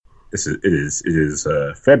it is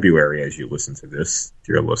February as you listen to this,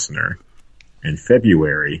 dear listener. And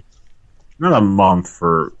February, not a month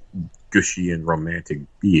for gushy and romantic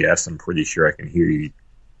BS. I'm pretty sure I can hear you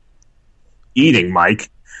eating, Mike.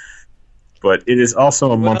 But it is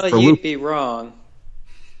also a month for Well, you'd be wrong.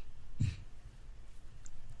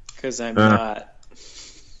 Because I'm not.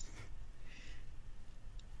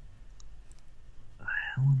 What the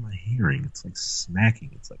hell am I hearing? It's like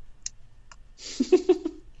smacking. It's like...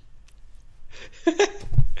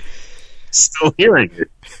 Still hearing it.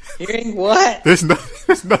 Hearing what? There's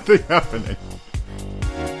nothing happening.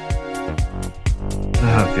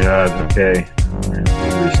 Oh, God. Okay. I'm going to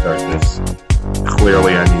restart this.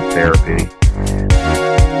 Clearly, I need therapy.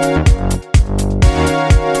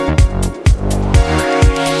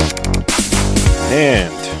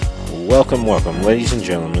 And welcome, ladies and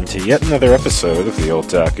gentlemen, to yet another episode of the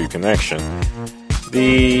Otaku Connection,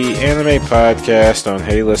 the anime podcast on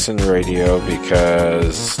Hey Listen Radio,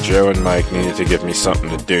 because Joe and Mike needed to give me something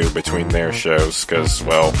to do between their shows, because,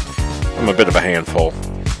 well, I'm a bit of a handful.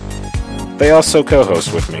 They also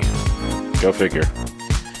co-host with me. Go figure.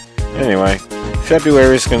 Anyway,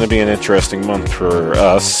 February is going to be an interesting month for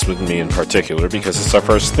us, with me in particular, because it's our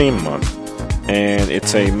first theme month. And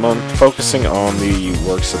it's a month focusing on the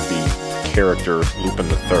works of the character Lupin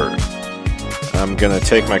III. I'm going to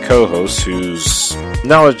take my co-host, whose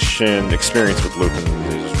knowledge and experience with Lupin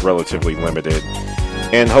is relatively limited,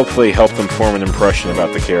 and hopefully help them form an impression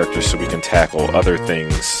about the character so we can tackle other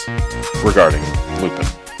things regarding Lupin.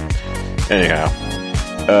 Anyhow,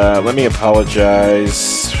 let me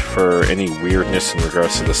apologize for any weirdness in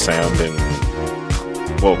regards to the sound and,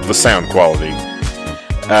 well, the sound quality.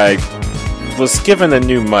 I was given a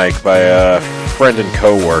new mic by a friend and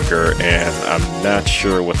co-worker, and I'm not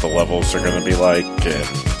sure what the levels are going to be like, and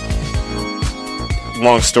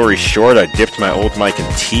long story short, I dipped my old mic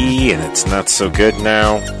in tea, and it's not so good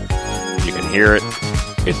now. You can hear it.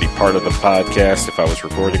 It'd be part of the podcast if I was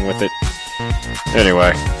recording with it.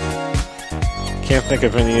 Anyway, can't think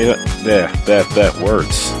of any that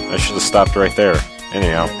words. I should have stopped right there.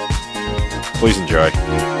 Anyhow, please enjoy.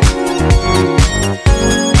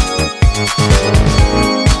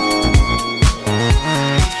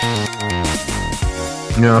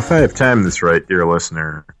 You know, if I have timed this right, dear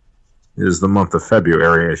listener, it is the month of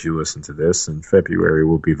February as you listen to this, and February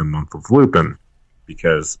will be the month of Lupin,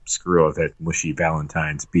 because screw all that mushy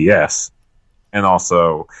Valentine's BS. And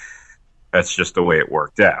also, that's just the way it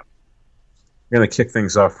worked out. I'm going to kick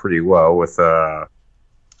things off pretty well with a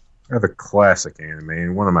rather classic anime,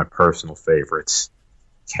 and one of my personal favorites,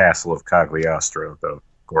 Castle of Cagliostro, though, of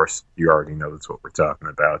course, you already know that's what we're talking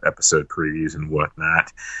about, episode previews and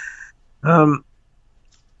whatnot.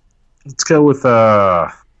 Let's go with,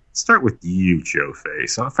 start with you, Joe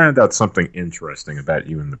Face. I found out something interesting about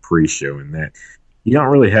you in the pre-show, in that you don't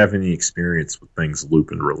really have any experience with things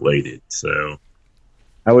Lupin related, so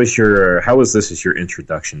how was this as your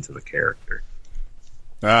introduction to the character?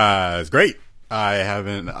 It's great.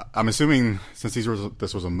 I'm assuming, since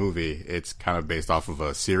this was a movie, it's kind of based off of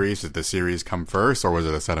a series. Did the series come first, or was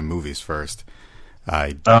it a set of movies first?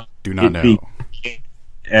 I do not know.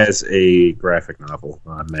 As a graphic novel,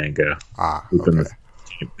 manga. Okay.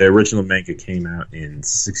 The original manga came out in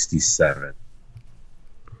 1967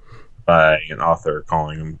 by an author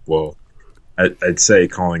calling him, well, I'd say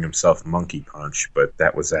calling himself Monkey Punch, but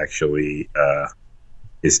that was actually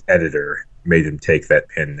his editor made him take that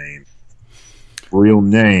pen name. Real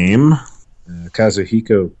name,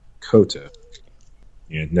 Kazuhiko Kota,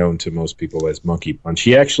 known to most people as Monkey Punch.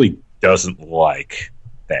 He actually doesn't like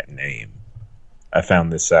that name. I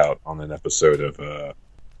found this out on an episode of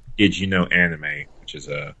Did You Know Anime, which is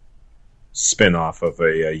a spin-off of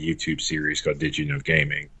a YouTube series called Did You Know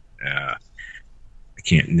Gaming. I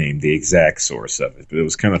can't name the exact source of it, but it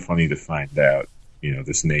was kind of funny to find out,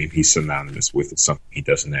 this name he's synonymous with is something he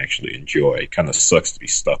doesn't actually enjoy. It kind of sucks to be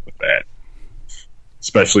stuck with that,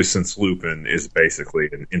 especially since Lupin is basically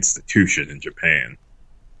an institution in Japan.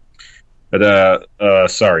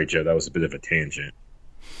 But, sorry, Joe, that was a bit of a tangent.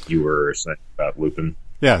 You were saying about Lupin?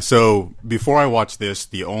 Yeah, so before I watched this,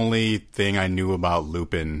 the only thing I knew about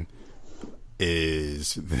Lupin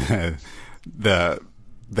is the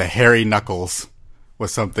hairy knuckles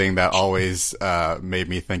was something that always made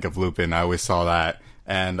me think of Lupin. I always saw that,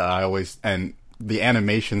 and the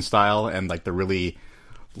animation style and like the really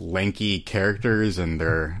lanky characters and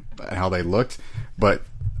how they looked, but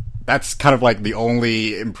that's kind of like the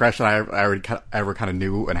only impression I ever kind of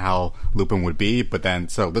knew and how Lupin would be. But then,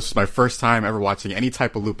 so this was my first time ever watching any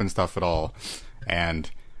type of Lupin stuff at all, and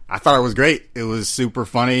I thought it was great. It was super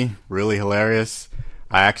funny, really hilarious.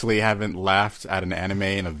 I actually haven't laughed at an anime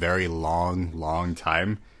in a very long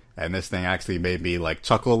time. And this thing actually made me like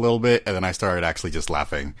chuckle a little bit, and then I started actually just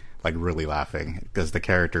laughing, like really laughing, because the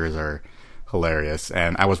characters are hilarious.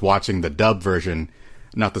 And I was watching the dub version,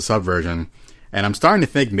 not the sub version, and I'm starting to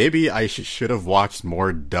think maybe I should have watched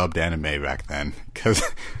more dubbed anime back then, because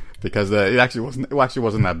it actually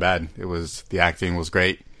wasn't that bad. The acting was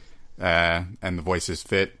great, and the voices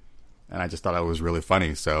fit, and I just thought it was really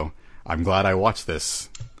funny. So I'm glad I watched this,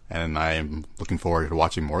 and I am looking forward to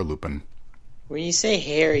watching more Lupin. When you say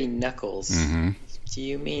hairy knuckles, Mm-hmm. do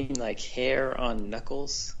you mean like hair on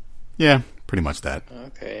knuckles? Yeah, pretty much that.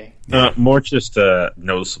 Okay. More just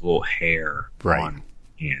noticeable hair Right. on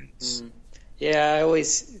hands. Yeah, I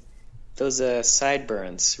always those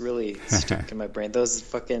sideburns really stuck in my brain. Those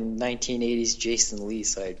fucking 1980s Jason Lee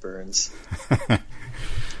sideburns.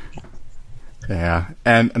 Yeah,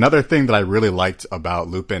 and another thing that I really liked about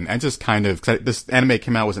Lupin, and just kind of, 'cause this anime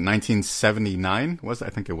came out, was it 1979? I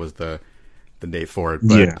think it was the date for it.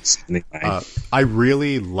 But, Yes. I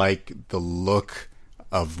really like the look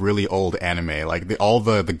of really old anime, like all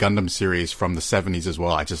the Gundam series from the 70s as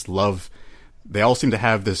well. I just love. They all seem to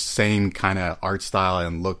have this same kind of art style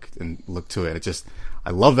and look to it.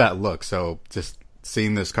 I love that look. So just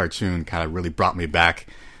seeing this cartoon kind of really brought me back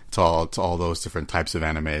to all those different types of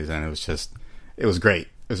animes, and it was great.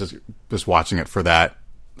 It was just watching it for that.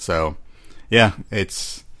 So yeah,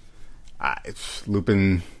 it's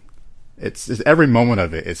Lupin. It's every moment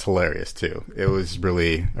of it. It's hilarious too. It was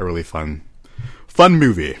really a really fun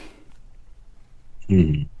movie.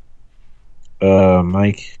 Mike,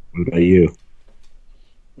 what about you?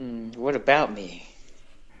 What about me?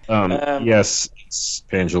 Yes, it's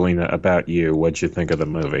Pangelina, about you. What'd you think of the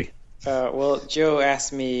movie? Well, Joe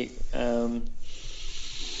asked me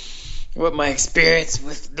what my experience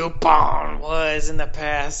with Lupin was in the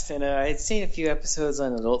past, and I'd seen a few episodes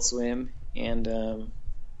on Adult Swim, and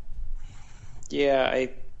yeah, I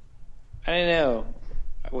don't know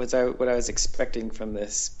what I was expecting from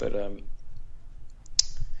this, but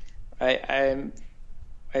I'm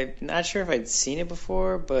not sure if I'd seen it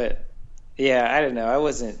before, but yeah, I don't know. I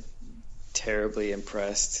wasn't terribly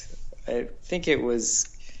impressed. I think it was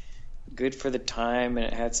good for the time, and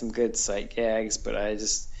it had some good sight gags, but I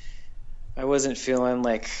wasn't feeling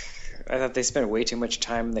like. I thought they spent way too much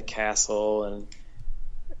time in the castle, and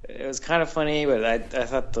it was kind of funny, but I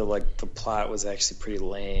thought the plot was actually pretty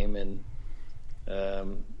lame, and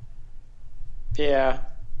yeah,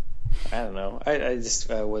 I don't know.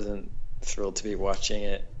 I wasn't thrilled to be watching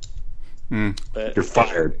it. But You're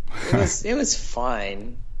fired. It was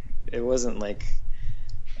fine. It wasn't like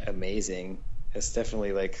amazing. It's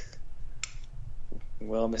definitely like,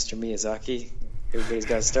 well, Mr. Miyazaki, everybody's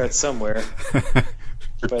got to start somewhere.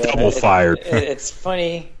 But Double fired. It's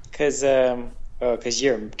funny because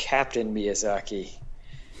you're Captain Miyazaki.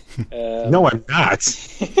 No, I'm not.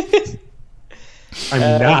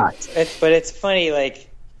 I'm not. But it's funny, like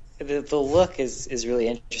the look is really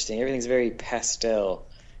interesting. Everything's very pastel,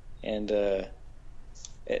 and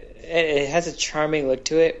it has a charming look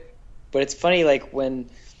to it. But it's funny, like when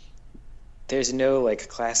there's no like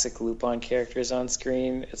classic Lupin characters on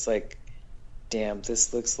screen, it's like, damn,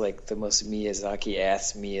 this looks like the most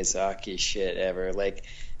Miyazaki shit ever. Like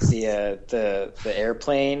the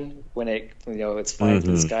airplane when it's flying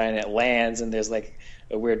through the sky and it lands, and there's like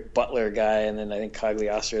a weird butler guy, and then I think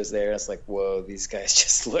Cagliostro's there. And it's like, whoa, these guys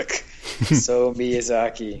just look so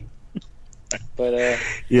Miyazaki. But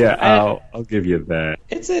yeah, I'll give you that.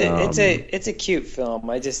 It's a cute film.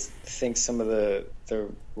 I just think some of the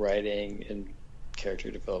writing and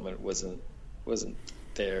character development wasn't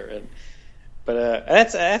there. But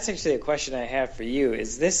that's actually a question I have for you.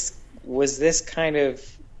 Was this kind of,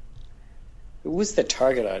 who was the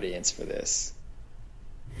target audience for this?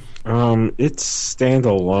 It's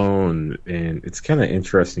standalone, and it's kind of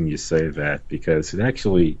interesting you say that, because it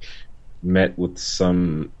actually met with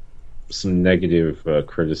some negative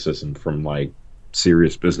criticism from like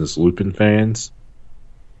serious business Lupin fans.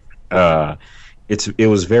 It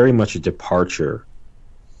was very much a departure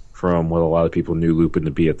from what a lot of people knew Lupin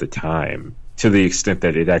to be at the time, to the extent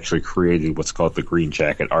that it actually created what's called the Green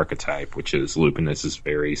Jacket archetype, which is Lupin as this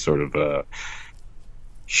very sort of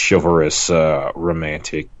chivalrous,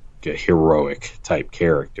 romantic, heroic type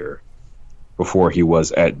character, before he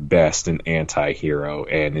was at best an anti-hero,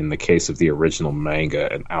 and in the case of the original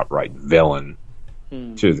manga, an outright villain,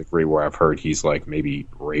 to the degree where I've heard he's like maybe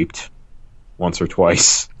raped once or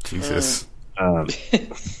twice. Jesus.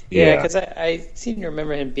 Yeah, because I seem to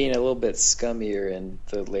remember him being a little bit scummier in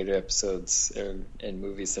the later episodes and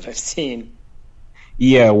movies that I've seen.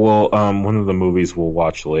 Yeah, well, one of the movies we'll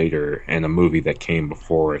watch later, and a movie that came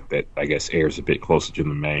before it that I guess airs a bit closer to the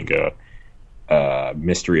manga,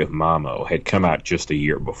 Mystery of Mamo, had come out just a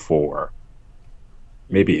year before.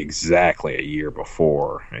 Maybe exactly a year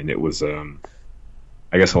before. And it was, I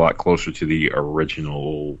guess, a lot closer to the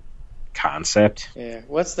original concept. Yeah.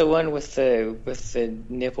 What's the one with the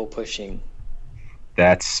nipple pushing?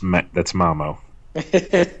 That's Mamo.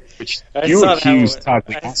 Which I you saw that accused one.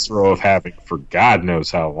 Tagliastro of having for God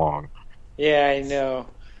knows how long. Yeah, I know.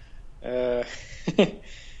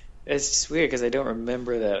 It's just weird because I don't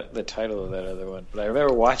remember the title of that other one, but I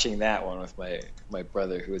remember watching that one with my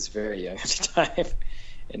brother, who was very young at the time,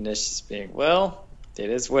 and it's just being, well,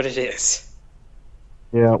 it is what it is.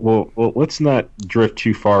 Yeah, well, let's not drift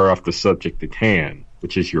too far off the subject at hand,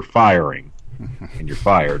 which is you're firing, and you're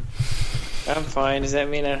fired. I'm fine. Does that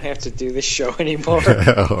mean I don't have to do this show anymore?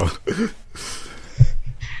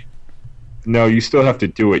 No, you still have to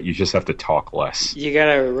do it. You just have to talk less. You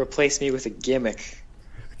gotta replace me with a gimmick.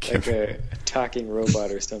 Like a talking robot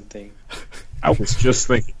or something. I was just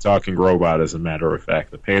thinking talking robot, as a matter of fact.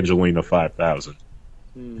 The Pangolina 5000.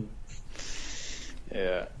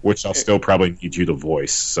 Yeah. Which I'll still probably need you to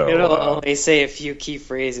voice. So it'll only say a few key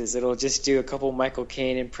phrases. It'll just do a couple Michael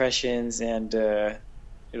Caine impressions, and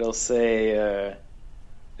it'll say,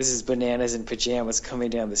 "This is bananas in pajamas coming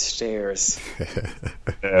down the stairs."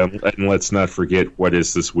 and let's not forget, what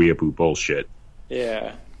is this weeaboo bullshit?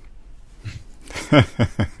 Yeah.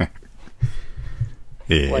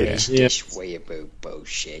 Yeah. What is this weeaboo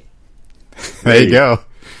bullshit? There you go.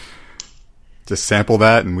 Just sample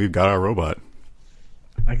that, and we've got our robot.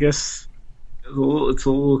 I guess it's a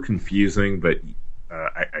little confusing, but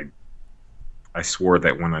I swore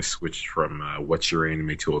that when I switched from What's Your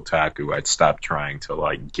Anime to Otaku, I'd stop trying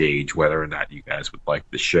to gauge whether or not you guys would like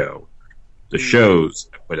the show. The shows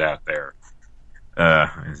I put out there,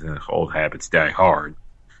 as old habits die hard.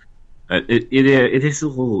 It is a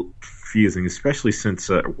little confusing, especially since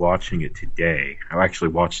watching it today. I actually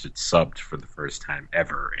watched it subbed for the first time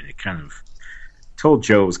ever, and it kind of told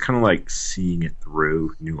Joe it was kind of like seeing it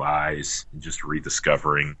through new eyes and just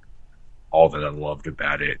rediscovering all that I loved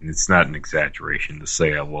about it. And it's not an exaggeration to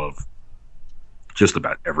say I love just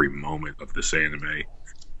about every moment of this anime.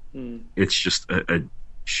 It's just a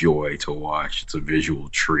joy to watch. It's a visual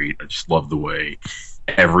treat. I just love the way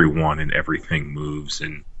everyone and everything moves.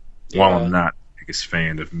 And while I'm not the biggest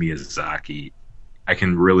fan of Miyazaki, I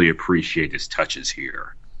can really appreciate his touches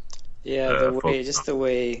here. Yeah, the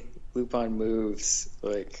way Lupin moves,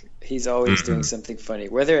 he's always doing something funny,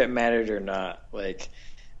 whether it mattered or not.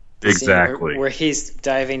 Exactly. Where he's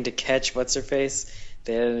diving to catch what's her face,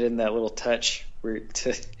 they added in that little touch where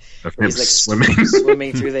he's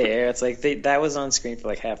swimming through the air. It's that was on screen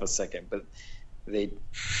for half a second, but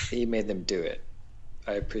he made them do it.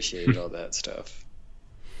 I appreciated all that stuff.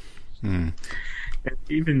 And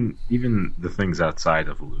even the things outside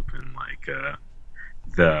of Lupin,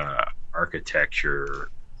 the architecture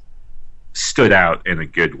stood out in a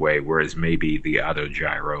good way, whereas maybe the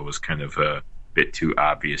Autogyro was kind of a bit too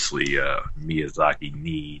obviously Miyazaki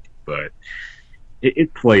need, but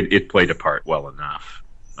it played a part well enough.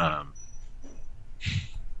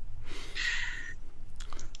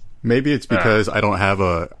 Maybe it's because I don't have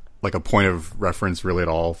a point of reference really at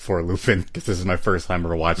all for Lupin, because this is my first time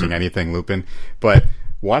ever watching anything Lupin. But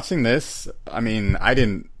watching this, I mean, I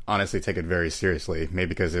didn't honestly take it very seriously. Maybe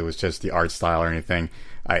because it was just the art style or anything.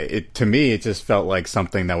 To me, it just felt like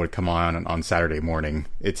something that would come on Saturday morning.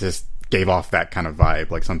 It just gave off that kind of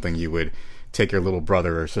vibe, like something you would take your little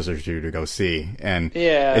brother or sister to go see. And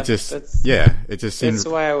it just seemed. That's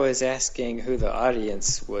why I was asking who the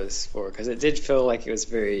audience was for, because it did feel like it was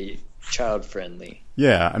very child friendly.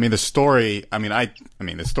 Yeah, I mean the story.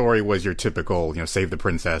 The story was your typical, save the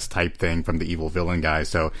princess type thing from the evil villain guy.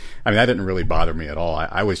 So that didn't really bother me at all.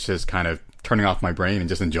 I was just kind of turning off my brain and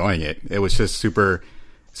just enjoying it. It was just super,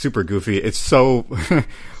 super goofy. It's so,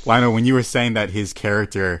 Lionel, when you were saying that his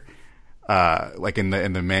character, in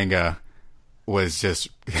the manga, was just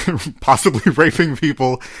possibly raping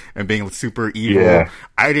people and being super evil. Yeah.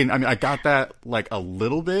 I got that a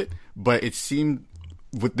little bit, but it seemed.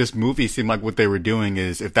 With this movie, seemed like what they were doing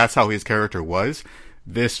is, if that's how his character was,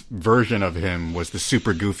 this version of him was the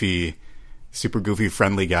super goofy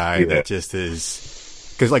friendly guy that just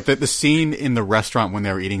is. Because the scene in the restaurant when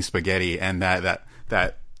they were eating spaghetti, and that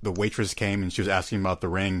the waitress came and she was asking about the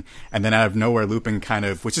ring, and then out of nowhere, Lupin kind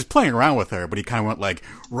of was just playing around with her, but he kind of went like,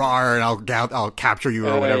 "Rawr, and I'll capture you,"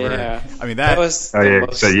 or whatever. Yeah. I mean, that was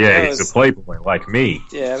he's a playboy like me.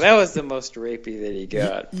 Yeah, that was the most rapey that he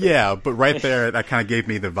got. Yeah, but right there, that kind of gave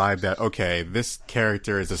me the vibe that, okay, this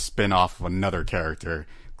character is a spin-off of another character.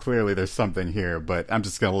 Clearly there's something here, but I'm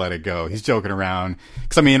just going to let it go. He's joking around.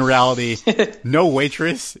 Because, I mean, in reality, no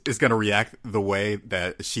waitress is going to react the way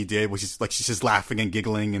that she did, which is like she's just laughing and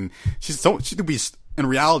giggling, and she could be, in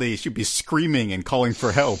reality, she'd be screaming and calling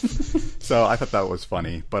for help. So I thought that was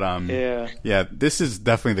funny. But, yeah, this is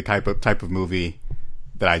definitely the type of movie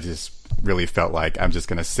that I just really felt like I'm just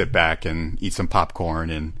going to sit back and eat some popcorn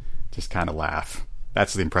and just kind of laugh.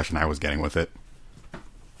 That's the impression I was getting with it.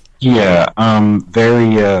 Yeah,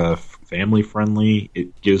 very family friendly.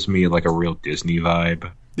 It gives me like a real Disney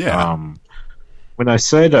vibe. Yeah. When I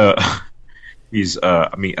said he's,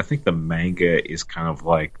 I mean, I think the manga is kind of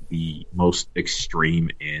like the most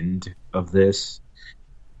extreme end of this.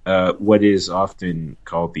 What is often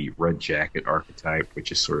called the red jacket archetype,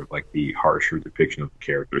 which is sort of like the harsher depiction of the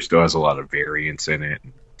character, still has a lot of variance in it.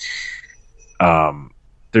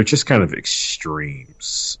 They're just kind of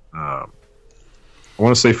extremes. I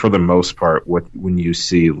want to say for the most part, when you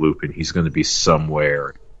see Lupin, he's going to be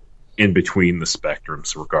somewhere in between the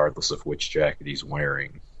spectrums, regardless of which jacket he's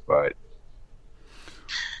wearing. But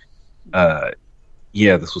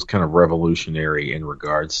yeah, this was kind of revolutionary in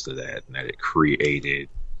regards to that, and that it created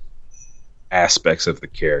aspects of the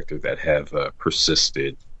character that have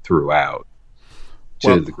persisted throughout.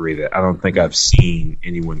 To the degree that I don't think I've seen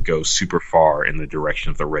anyone go super far in the direction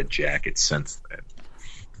of the red jacket since then.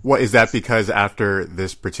 What is that, because after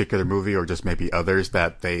this particular movie, or just maybe others,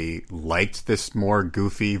 that they liked this more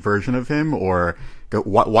goofy version of him? Or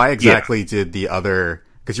why exactly did the other...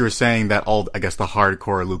 Because you were saying that all, I guess, the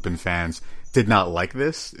hardcore Lupin fans did not like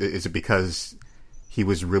this? Is it because he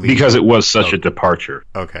was really... Because it was such a departure.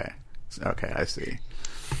 Okay, I see.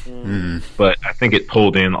 But I think it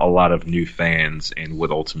pulled in a lot of new fans, and what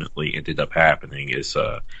ultimately ended up happening is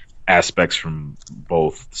aspects from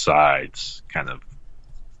both sides kind of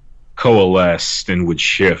coalesced and would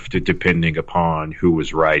shift depending upon who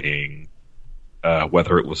was writing,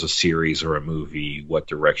 whether it was a series or a movie, what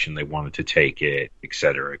direction they wanted to take it, et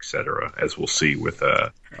cetera, as we'll see with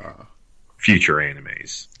future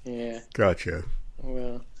animes. Yeah. Gotcha.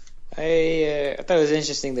 Well, I thought it was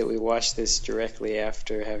interesting that we watched this directly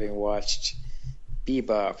after having watched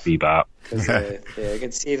Bebop. Because I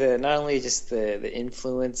could see not only just the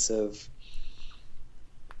influence of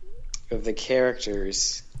the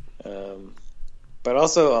characters, but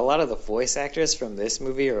also a lot of the voice actors from this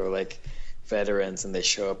movie are like veterans, and they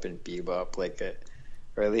show up in Bebop,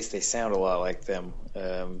 or at least they sound a lot like them.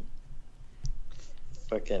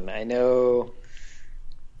 I know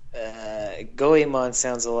Goemon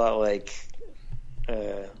sounds a lot like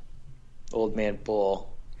Old Man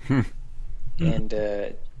Bull, and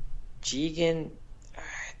Jigen,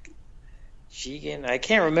 I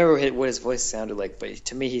can't remember what his voice sounded like, but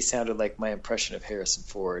to me he sounded like my impression of Harrison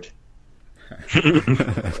Ford.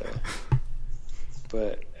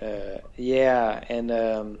 Yeah,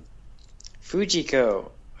 and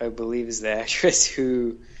Fujiko, I believe, is the actress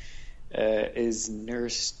who is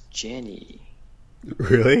Nurse Jenny.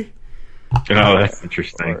 Really? Oh, that's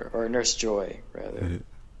interesting. Or Nurse Joy, rather.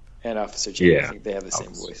 And Officer Jenny. Yeah. I think they have the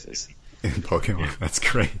same voices. In Pokemon. That's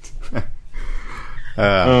great.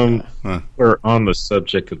 We're on the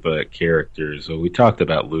subject of characters. So we talked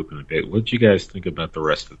about Lupin a bit. What did you guys think about the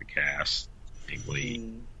rest of the cast?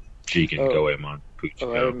 Namely, Jigen, Goemon, Fujiko.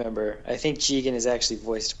 Oh, I remember. I think Jigen is actually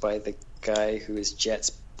voiced by the guy who is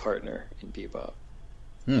Jet's partner in Bebop.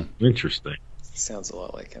 Interesting. He sounds a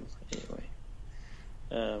lot like him, anyway.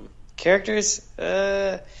 Characters,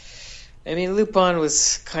 I mean, Lupin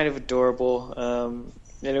was kind of adorable, and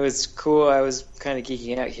it was cool. I was kind of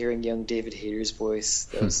geeking out hearing young David Hayter's voice.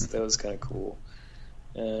 That was kind of cool.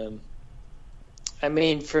 I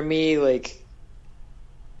mean, for me, like,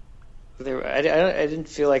 I didn't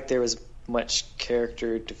feel like there was much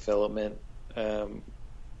character development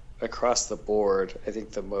across the board. I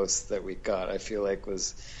think the most that we got, I feel like,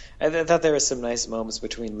 was... I thought there were some nice moments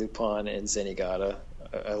between Lupin and Zenigata.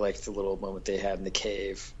 I liked the little moment they had in the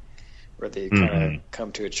cave where they kind of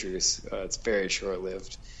come to a truce. It's very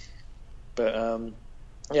short-lived. But,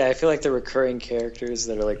 yeah, I feel like the recurring characters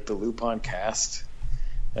that are like the Lupin cast,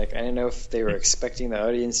 like, I didn't know if they were expecting the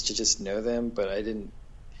audience to just know them, but I didn't.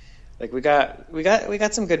 Like, we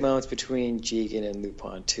got some good moments between Jigen and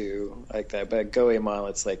Lupin too, like that. But Goemon,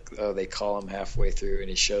 it's like, oh, they call him halfway through and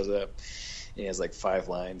he shows up and he has like 5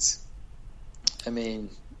 lines. I mean,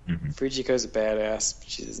 Mm-hmm. Fujiko's a badass, but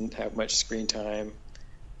she doesn't have much screen time.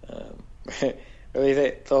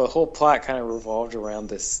 Really, the whole plot kind of revolved around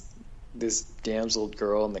this damseled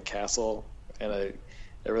girl in the castle, and I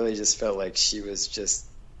really just felt like she was just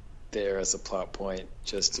there as a plot point,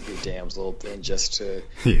 just to be damseled and just to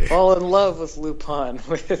fall in love with Lupin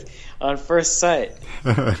on first sight.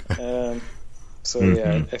 Yeah,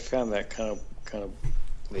 I found that kind of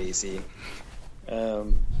lazy.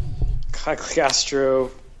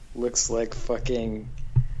 Cagliostro looks like fucking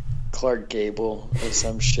Clark Gable or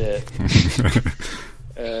some shit.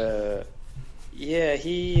 Yeah,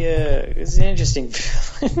 he is an interesting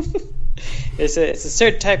villain. It's a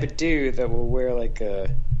certain type of dude that will wear like a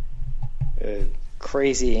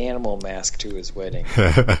crazy animal mask to his wedding.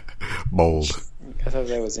 Bold. I thought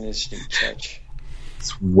that was an interesting touch.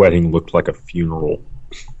 His wedding looked like a funeral.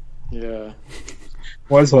 Yeah.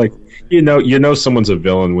 Well, it's like, you know someone's a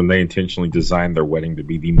villain when they intentionally design their wedding to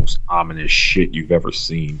be the most ominous shit you've ever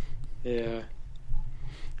seen. Yeah.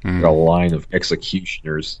 Like a line of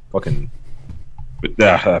executioners. Fucking.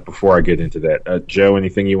 But before I get into that, Joe,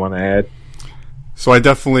 anything you want to add? So I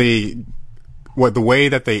definitely, the way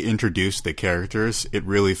that they introduced the characters, it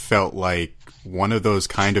really felt like one of those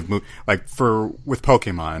kind of like with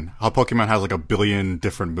Pokemon, how Pokemon has like a billion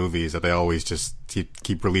different movies that they always just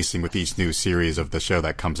keep releasing with each new series of the show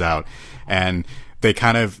that comes out, and they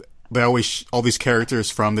always all these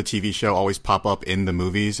characters from the TV show always pop up in the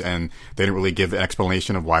movies, and they didn't really give an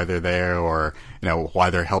explanation of why they're there or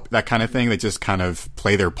why they're that kind of thing. They just kind of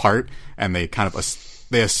play their part, and they kind of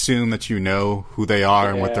they assume that you know who they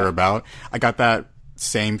are and what they're about. I got that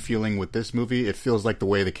same feeling with this movie. It feels like the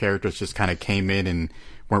way the characters just kind of came in and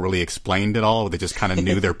weren't really explained at all. They just kind of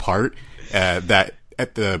knew their part. They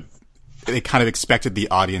kind of expected the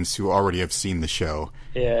audience who already have seen the show.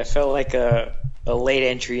 Yeah, it felt like a late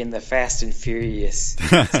entry in the Fast and Furious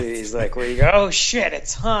series, like where you go, oh shit,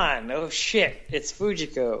 it's Han. Oh shit, it's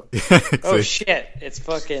Fujiko. Oh shit, it's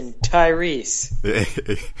fucking Tyrese.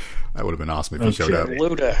 That would have been awesome if he showed up.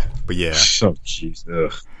 Luda. But yeah. Oh jeez.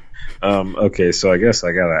 Okay, so I guess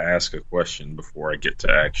I gotta ask a question before I get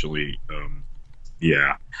to actually.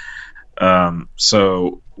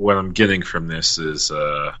 So what I'm getting from this is,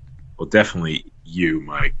 well, definitely you,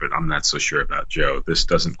 Mike, but I'm not so sure about Joe. This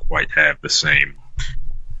doesn't quite have the same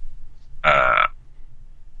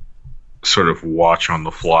sort of watch on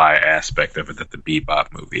the fly aspect of it that the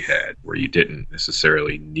Bebop movie had, where you didn't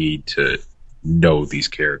necessarily need to know these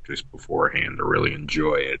characters beforehand to really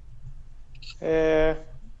enjoy it.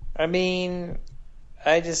 I mean,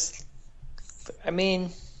 it's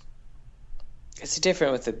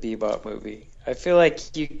different with the Bebop movie. I feel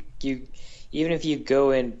like you even if you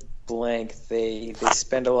go in blank, they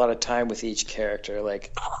spend a lot of time with each character.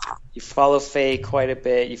 Like, you follow Faye quite a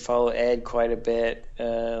bit, you follow Ed quite a bit.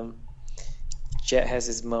 Jet has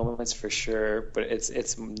his moments for sure, but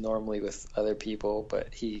it's normally with other people.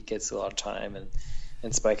 But he gets a lot of time,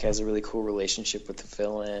 and Spike has a really cool relationship with the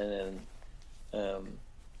villain, and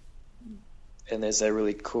there's a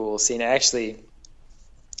really cool scene. Actually,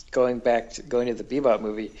 going to the Bebop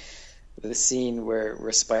movie, the scene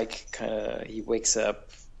where Spike he wakes up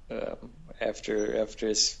after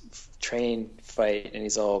his train fight and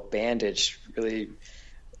he's all bandaged. Really,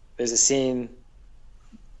 there's a scene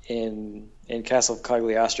in Castle of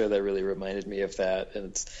Cagliostro that really reminded me of that, and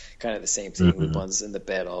it's kind of the same thing. Mm-hmm. Lupin's in the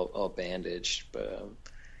bed all bandaged. But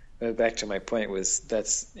back to my point was,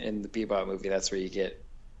 that's in the Bebop movie, that's where you get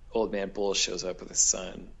Old Man Bull shows up with his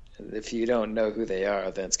son. And if you don't know who they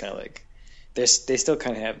are, then it's kind of like they still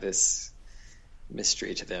kind of have this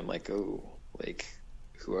mystery to them, like, oh, like,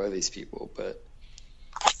 who are these people? But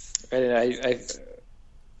I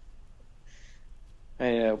don't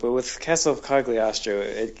know. But with Castle of Cagliostro,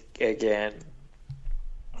 it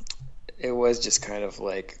was just kind of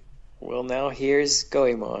like, well, now here's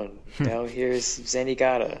Goemon, now here's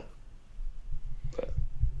Zenigata. But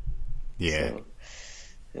yeah. So,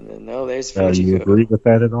 and then there's Do Fujiko. you agree with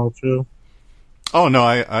that at all, Joe? Oh no,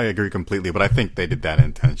 I agree completely. But I think they did that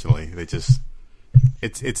intentionally. They just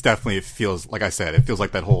it's definitely, it feels like I said, it feels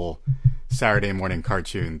like that whole Saturday morning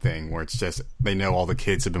cartoon thing where it's just they know all the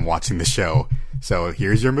kids have been watching the show, so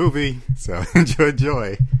here's your movie. So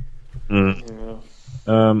enjoy. Mm.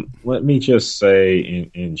 Yeah. Let me just say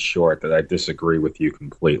in short that I disagree with you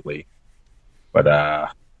completely.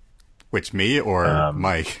 But which, me or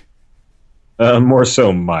Mike? More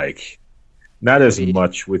so Mike. Not as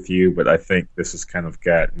much with you, but I think this has kind of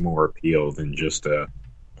got more appeal than just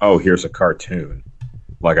here's a cartoon.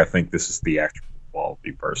 Like, I think this is the actual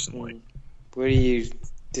quality, personally. What do you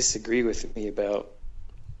disagree with me about?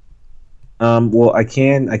 Well, I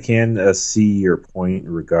can see your point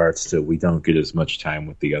in regards to we don't get as much time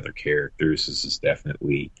with the other characters. This is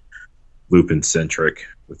definitely Lupin centric,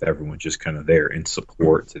 with everyone just kind of there in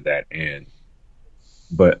support to that end.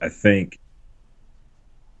 But I think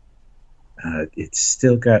it's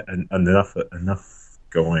still got enough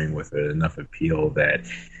going with it, enough appeal that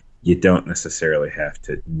you don't necessarily have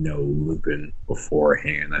to know Lupin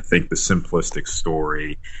beforehand. I think the simplistic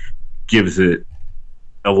story gives it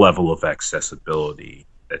a level of accessibility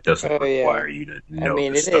that doesn't require you to know. I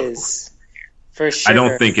mean, this it stuff is for sure. I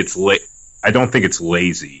don't think it's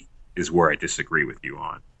lazy. Is where I disagree with you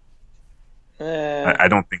on. I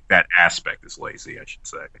don't think that aspect is lazy. I should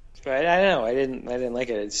say. Right, I don't know. I didn't like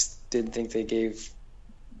it. I just didn't think they gave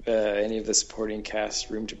any of the supporting cast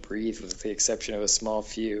room to breathe, with the exception of a small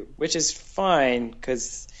few, which is fine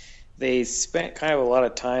because they spent kind of a lot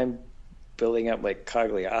of time building up like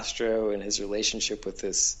Cagliostro and his relationship with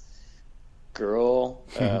this girl.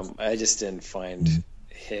 I just didn't find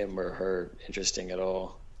him or her interesting at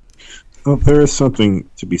all. Well, there is something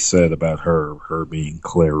to be said about her being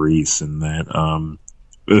Clarice, in that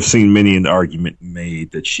I've seen many an argument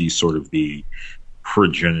made that she's sort of the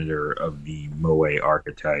progenitor of the Moe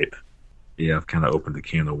archetype. Yeah, I've kind of opened a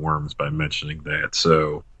can of worms by mentioning that.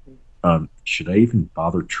 So, should I even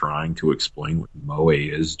bother trying to explain what Moe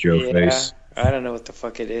is, Joe Face? I don't know what the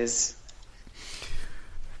fuck it is.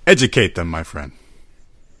 Educate them, my friend.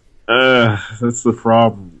 That's the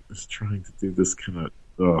problem. Is trying to do this kind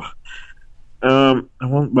of. I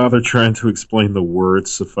won't bother trying to explain the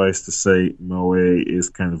words. Suffice to say, Moe is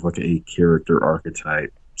kind of like a character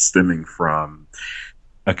archetype stemming from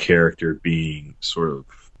a character being sort of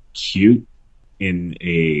cute in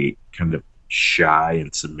a kind of shy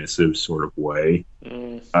and submissive sort of way.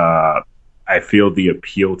 I feel the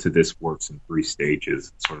appeal to this works in 3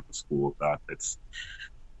 stages. It's sort of a school of thought that's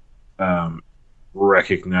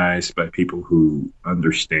recognized by people who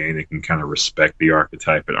understand and can kind of respect the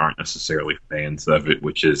archetype but aren't necessarily fans of it,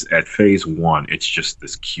 which is at phase 1, it's just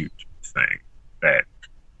this cute thing that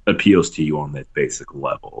appeals to you on that basic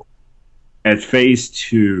level. At phase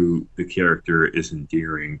 2, the character is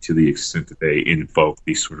endearing to the extent that they invoke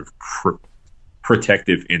these sort of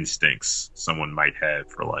protective instincts someone might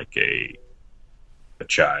have for like a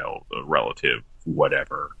child, a relative,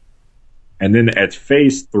 whatever. And then at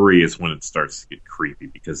phase 3 is when it starts to get creepy,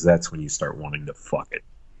 because that's when you start wanting to fuck it.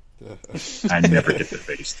 I never get to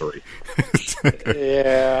phase 3.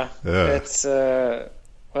 Yeah. It's,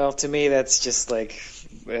 well, to me, that's just like,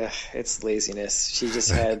 it's laziness. She just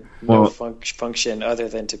had no function other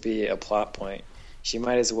than to be a plot point. She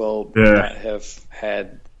might as well not have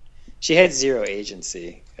had... She had zero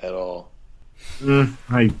agency at all.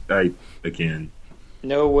 Again...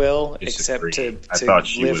 No will, except to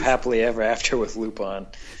live happily ever after with Lupin.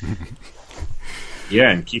 Yeah,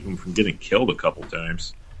 and keep him from getting killed a couple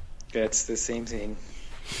times. That's the same thing.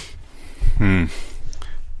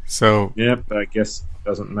 So... Yep, I guess it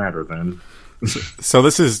doesn't matter then. So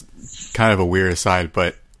this is kind of a weird aside,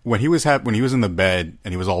 but when he was in the bed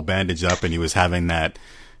and he was all bandaged up and he was having that...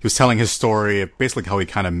 He was telling his story, basically how he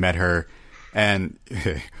kind of met her. And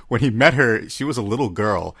when he met her, she was a little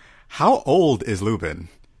girl. How old is Lupin?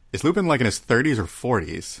 Is Lupin like in his 30s or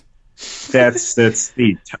 40s? That's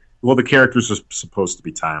the... Well, the characters are supposed to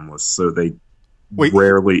be timeless, so they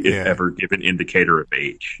rarely, if ever, give an indicator of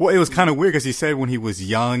age. Well, it was kind of weird because he said when he was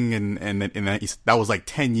young, and that was like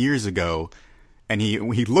 10 years ago, and he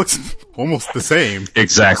looks almost the same.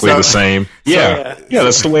 Exactly the same. Yeah,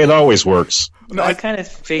 that's the way it always works. No, I kind of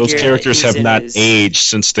figure those characters have not aged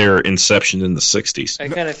since their inception in the 60s. I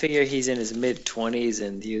kind of figure he's in his mid-20s,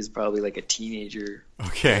 and he was probably like a teenager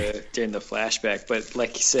during the flashback. But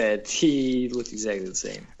like you said, he looked exactly the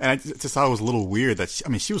same. And I just thought it was a little weird that,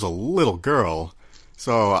 she was a little girl.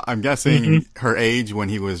 So I'm guessing her age when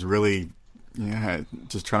he was really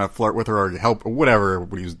just trying to flirt with her or help or whatever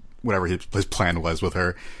his plan was with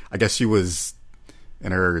her. I guess she was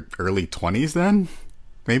in her early 20s then,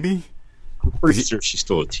 maybe? I'm pretty sure she's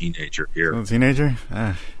still a teenager here. Still a teenager?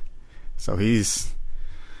 So he's...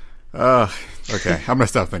 okay, I'm going to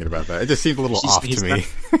stop thinking about that. It just seemed a little off to me.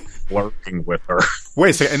 Flirting with her. Wait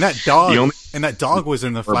a second, and that dog was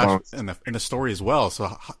in the flash in the story as well.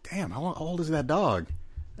 So, damn, how old is that dog?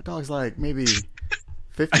 That dog's like maybe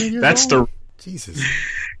 15 years old? Jesus.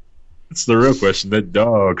 That's the real question. That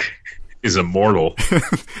dog is immortal.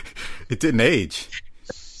 It didn't age.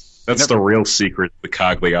 That's the real secret, the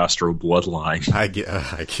Cagliostro bloodline. I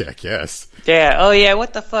guess. Yeah, oh yeah,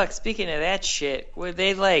 what the fuck? Speaking of that shit, were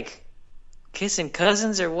they like kissing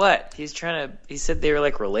cousins or what? He said they were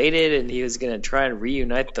like related and he was gonna try and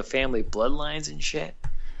reunite the family bloodlines and shit.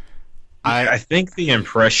 I think the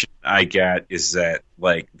impression I get is that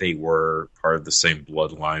like they were part of the same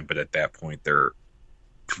bloodline, but at that point they're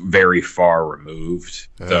very far removed.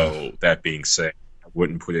 Though that being said, I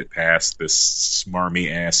wouldn't put it past this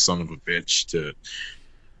smarmy ass son of a bitch to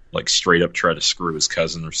like straight up try to screw his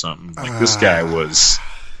cousin or something. Like this guy was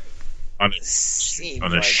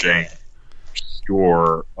unashamed,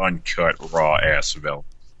 pure, uncut, raw ass villain.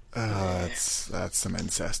 That's some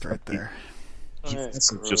incest right there.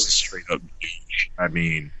 That's just a straight up douche. I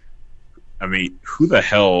mean, who the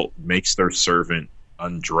hell makes their servant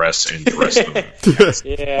undress and dress them?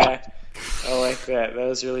 Yeah, I like that. That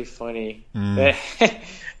was really funny. They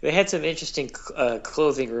had some interesting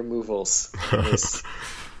clothing removals.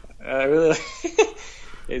 I really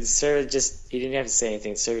it sort of just, he didn't have to say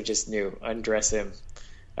anything, sort of just knew, undress him.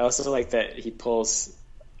 I also like that he pulls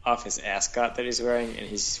off his ascot that he's wearing, and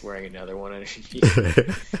he's just wearing another one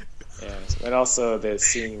underneath. Yeah, and also the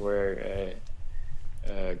scene where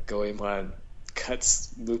Goemon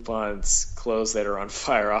cuts Lupin's clothes that are on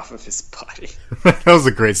fire off of his body. That was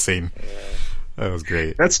a great scene. Yeah. That was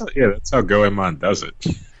great. That's how Goemon does it.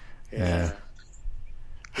 Yeah.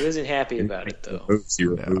 He wasn't happy about it, though. He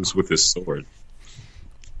removes with his sword.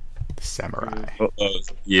 Samurai.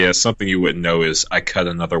 Yeah, something you wouldn't know is "I cut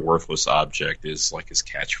another worthless object" is like his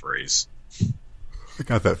catchphrase. I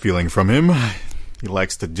got that feeling from him. He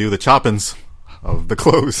likes to do the choppings of the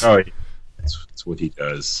clothes. Oh, that's what he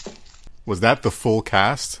does. Was that the full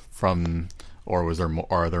cast from, or was there?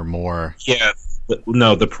 Are there more? Yeah,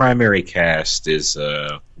 no. The primary cast is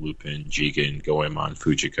Lupin, Jigen, Goemon,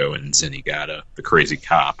 Fujiko, and Zenigata, the crazy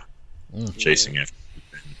cop chasing after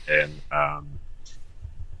Lupin. And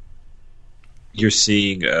you're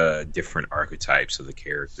seeing different archetypes of the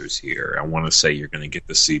characters here. I want to say you're going to get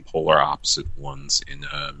to see polar opposite ones in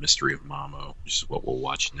Mystery of Mamo, which is what we'll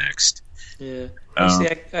watch next. Yeah.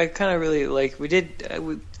 Actually, I kind of really like, we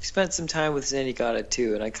spent some time with Zenigata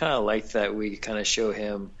too, and I kind of like that we kind of show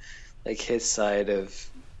him like his side of,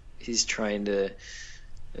 he's trying to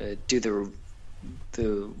do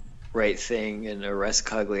the right thing and arrest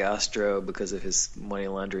Cagliostro because of his money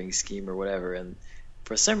laundering scheme or whatever, and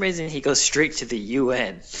for some reason he goes straight to the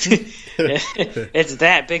UN. It's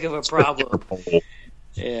that big of a problem.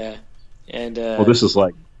 Yeah. And well, this is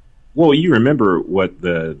like, well, you remember what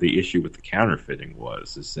the issue with the counterfeiting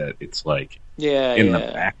was, is that it's like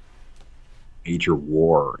the back major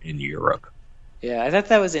war in Europe. Yeah, I thought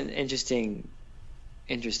that was an interesting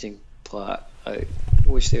plot. I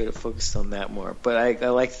wish they would have focused on that more. But I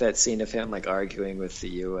liked that scene of him like arguing with the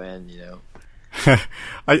UN, you know.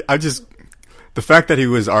 I just, the fact that he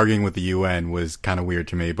was arguing with the UN was kind of weird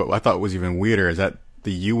to me, but what I thought was even weirder is that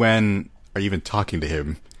the UN are even talking to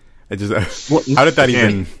him. It just, how did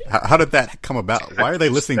that come about? Why are they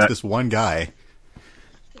listening to this one guy?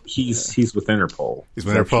 He's with Interpol. He's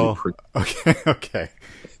with Interpol? Okay.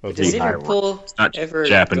 Does Interpol ever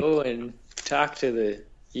go and talk to the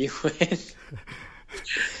UN?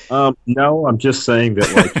 No, I'm just saying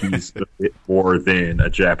that like he's a bit more than a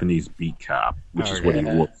Japanese beat cop, which is what he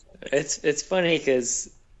looks like. It's funny because,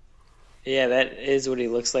 yeah, that is what he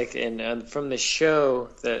looks like. And from the show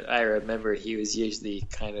that I remember, he was usually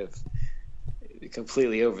kind of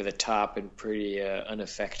completely over the top and pretty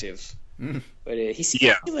ineffective. But he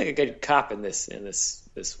seems like a good cop in this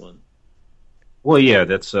one. Well, yeah,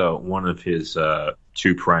 that's one of his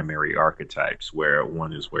two primary archetypes. Where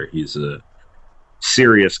one is where he's a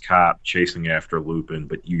serious cop chasing after Lupin,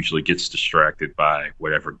 but usually gets distracted by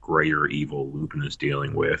whatever greater evil Lupin is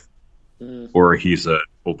dealing with, or he's a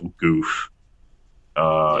total goof,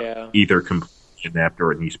 either completely inept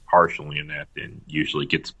or at least partially inept, and usually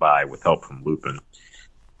gets by with help from Lupin.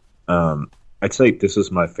 I'd say this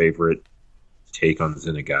is my favorite take on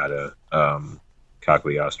Zenigata.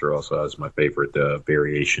 Cagliostro also has my favorite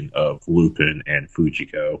variation of Lupin and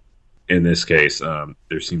Fujiko. In this case,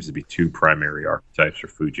 there seems to be two primary archetypes for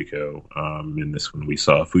Fujiko. In this one, we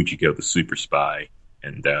saw Fujiko the super spy,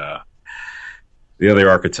 and the other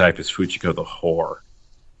archetype is Fujiko the whore.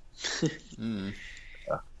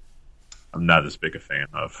 I'm not as big a fan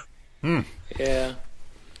of. Yeah.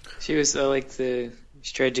 She was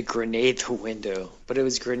she tried to grenade the window, but it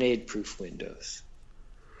was grenade-proof windows.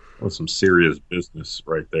 Well, some serious business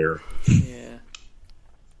right there. Yeah.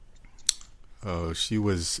 Oh, she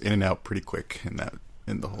was in and out pretty quick in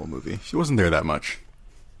the whole movie. She wasn't there that much.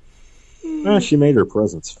 She made her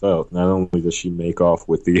presence felt. Not only does she make off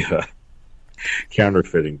with the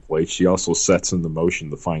counterfeiting plate, she also sets into motion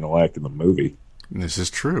the final act of the movie. This is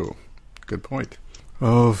true. Good point.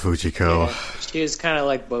 Oh, Fujiko. Yeah, she was kind of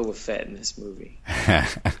like Boba Fett in this movie.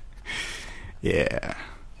 Yeah.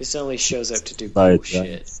 This only shows up to do By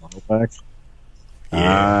bullshit. Saddleback.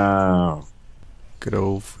 Yeah. Oh. Good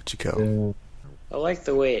old Fujiko. I like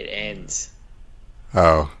the way it ends.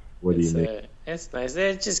 Oh. What do you mean? It's nice.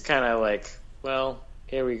 It's just kind of like, well,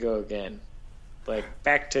 here we go again. Like,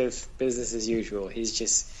 back to business as usual. He's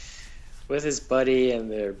just with his buddy,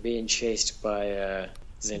 and they're being chased by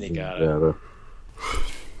Zenigata.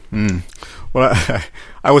 Well,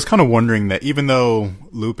 I was kind of wondering that even though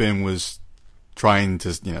Lupin was trying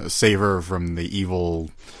to, save her from the evil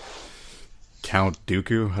Count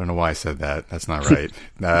Dooku. I don't know why I said that. That's not right.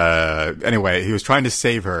 Anyway, he was trying to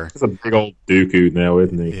save her. He's a big old Dooku now,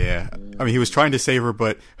 isn't he? Yeah. I mean, he was trying to save her,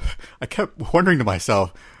 but I kept wondering to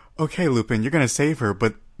myself, okay, Lupin, you're going to save her,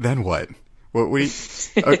 but then what? What's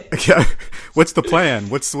the plan?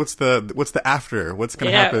 What's the after? What's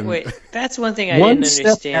going to happen? Wait, that's one thing I didn't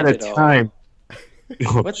understand at all. Time.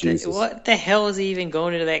 What the hell is he even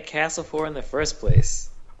going into that castle for in the first place?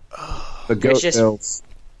 The goat bills.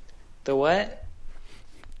 The what?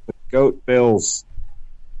 The goat bills.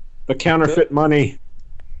 The counterfeit money.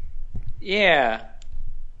 Yeah.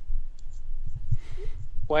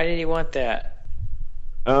 Why did he want that?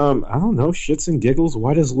 I don't know. Shits and giggles.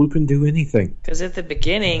 Why does Lupin do anything? Because at the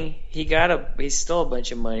beginning, he stole a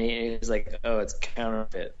bunch of money, and he was like, "Oh, it's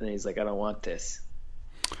counterfeit," and he's like, "I don't want this."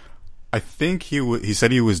 I think he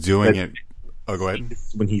said he was doing it. Oh, go ahead.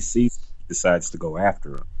 When he decides to go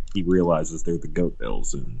after him, he realizes they're the goat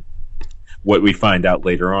bills, and what we find out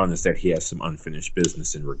later on is that he has some unfinished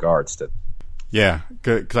business in regards to. Yeah,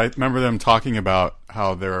 because I remember them talking about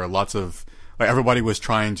how there are lots of everybody was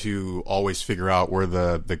trying to always figure out where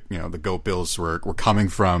the goat bills were coming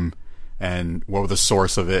from and what was the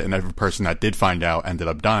source of it, and every person that did find out ended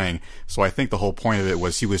up dying. So I think the whole point of it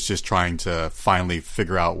was he was just trying to finally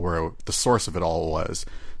figure out where the source of it all was.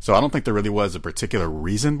 So I don't think there really was a particular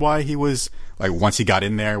reason why he was, once he got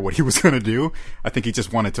in there, what he was going to do. I think he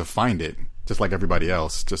just wanted to find it, just like everybody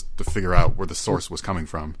else, just to figure out where the source was coming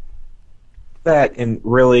from. That, and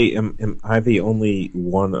really, am I the only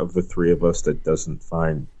one of the three of us that doesn't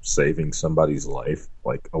find saving somebody's life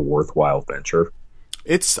like a worthwhile venture?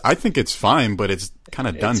 I think it's fine, but it's kind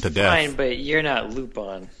of done to death. It's fine, but you're not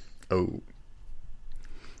Lupin. Oh.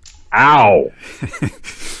 Ow!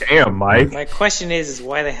 Damn, Mike. My question is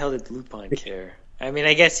why the hell did Lupin care? I mean,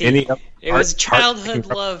 I guess it was childhood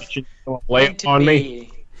love. Lay on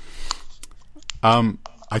me.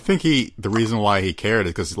 I think the reason why he cared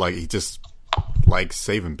is because he just likes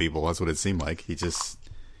saving people. That's what it seemed like.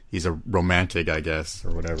 He's a romantic, I guess, or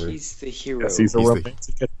whatever. He's the hero. Yes, he's a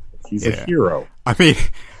romantic. He's a hero. I mean,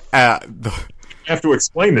 I have to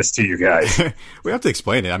explain this to you guys. We have to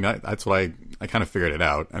explain it. I mean, that's what I kind of figured it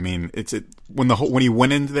out. I mean, when he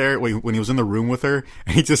went in there, when he was in the room with her,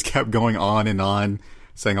 and he just kept going on and on,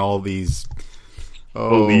 saying all these.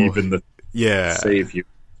 Believe in the save you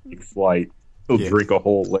flight. He'll drink a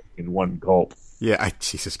whole lake in one gulp. Yeah,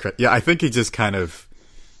 Jesus Christ. Yeah, I think he just kind of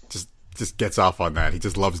just gets off on that. He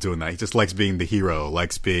just loves doing that. He just likes being the hero,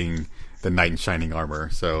 likes being the knight in shining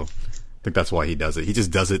armor. So I think that's why he does it. He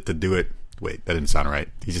just does it to do it. Wait, that didn't sound right.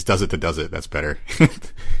 He just does it to does it. That's better.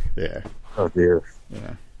 Yeah. Oh, dear.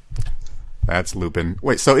 Yeah. That's Lupin.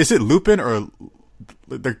 Wait, so is it Lupin or...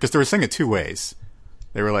 Because they were saying it two ways.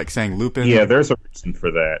 They were saying Lupin... Yeah, there's a reason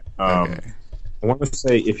for that. Okay. I want to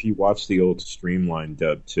say if you watch the old Streamline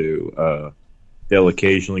dub too, they'll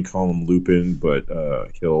occasionally call him Lupin, but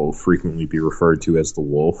he'll frequently be referred to as the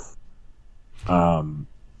Wolf.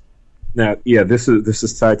 Now, yeah, this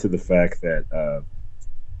is tied to the fact that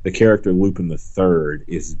the character Lupin III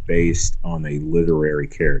is based on a literary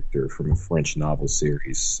character from a French novel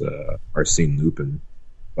series, Arsène Lupin,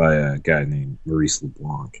 by a guy named Maurice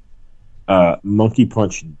Leblanc. Monkey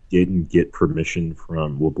Punch didn't get permission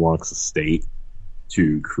from Leblanc's estate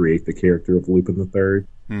to create the character of Lupin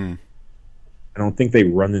III. I don't think they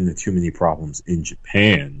run into too many problems in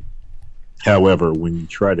Japan. However, when you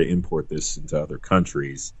try to import this into other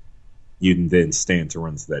countries, you then stand to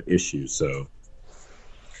run into that issue. So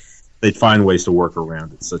they'd find ways to work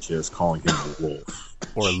around it, such as calling him the Wolf.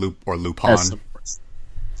 Or Lupin.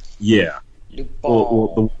 Yeah. Lupin.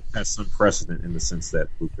 Well, the Wolf has some precedent in the sense that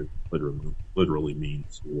Lupin literally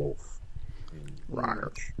means wolf. Right.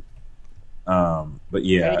 But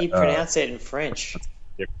yeah. How do you pronounce it in French?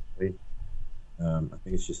 Differently. I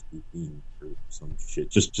think it's just Lupin or some shit.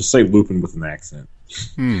 Just say Lupin with an accent.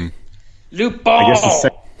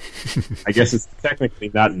 Lupin! I guess it's technically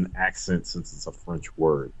not an accent since it's a French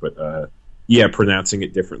word, but yeah, pronouncing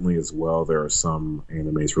it differently as well. There are some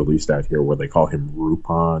animes released out here where they call him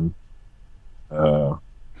Rupon. The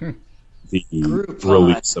Groupon.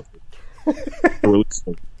 release of released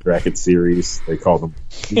the bracket series. They call them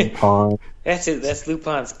Lupin. That's it. That's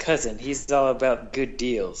Lupin's cousin. He's all about good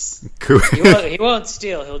deals. Cool. He won't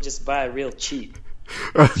steal. He'll just buy real cheap.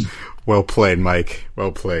 Well played, Mike.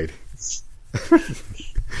 Well played.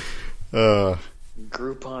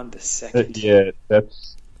 Groupon the second. Yeah,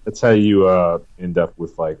 that's how you end up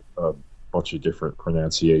with like a bunch of different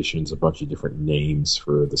pronunciations, a bunch of different names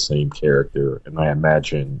for the same character. And I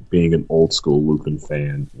imagine being an old school Lupin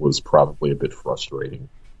fan was probably a bit frustrating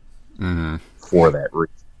for that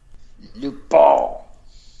reason. Lupin.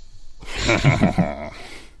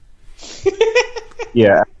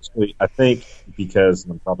 Yeah, actually, I think because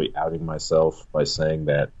I'm probably outing myself by saying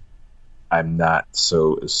that I'm not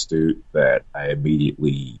so astute that I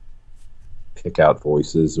immediately pick out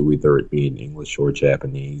voices, whether it be in English or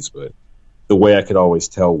Japanese, but the way I could always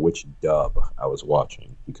tell which dub I was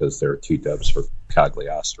watching, because there are two dubs for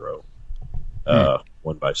Cagliostro.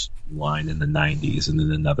 One by Line in the 90s, and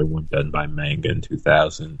then another one done by Manga in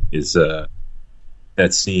 2000, is that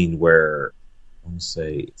scene where, I want to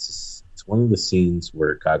say, it's one of the scenes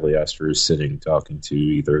where Cagliostro is sitting talking to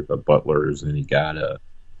either the butlers and Igata,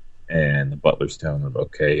 and the butler's telling him,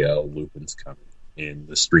 okay, Lupin's coming. In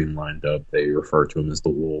the streamlined dub, they refer to him as the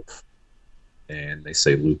Wolf, and they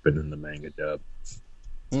say Lupin in the manga dub.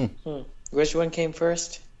 Which one came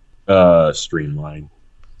first? Streamline,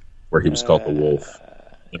 where he was called the Wolf.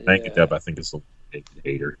 The manga dub, I think, is the David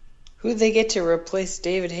Hayter. Who'd they get to replace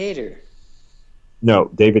David Hayter? No,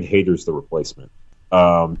 David Hayter's the replacement.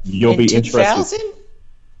 You'll be 2000? Interested.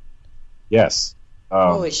 Yes.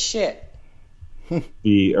 Holy shit.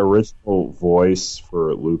 The original voice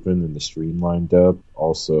for Lupin in the Streamline dub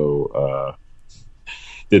also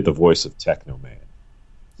did the voice of Techno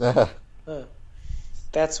Man.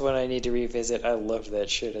 That's one I need to revisit. I loved that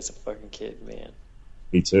shit as a fucking kid, man.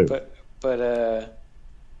 Me too. But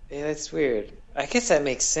yeah, that's weird. I guess that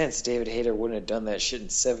makes sense. David Hayter wouldn't have done that shit in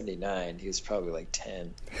 '79. He was probably like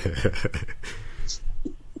 10.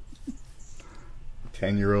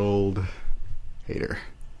 10-year-old Hayter.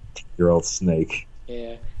 Your old snake.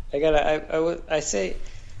 Yeah, excuse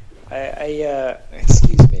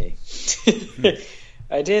me.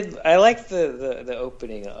 I liked the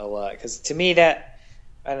opening a lot, because to me that,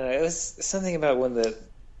 I don't know, it was something about when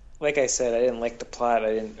like I said, I didn't like the plot.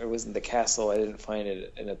 It wasn't the castle. I didn't find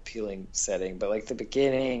it an appealing setting, but like the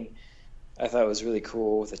beginning, I thought it was really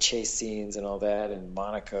cool with the chase scenes and all that, and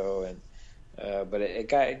Monaco, and but it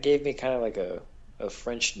gave me kind of like a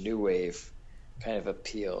French New Wave kind of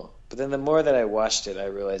appeal. But then the more that I watched it, I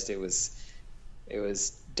realized it was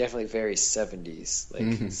definitely very 70s, like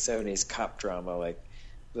 70s cop drama. Like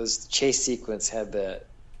those chase sequence had that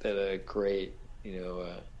great, kind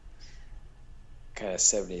of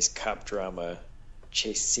 70s cop drama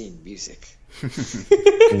chase scene music.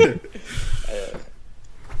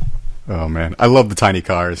 Oh man, I love the tiny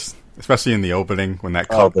cars, especially in the opening when that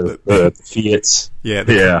car, the Fiats. Yeah,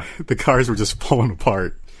 the cars were just falling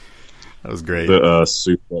apart. That was great. The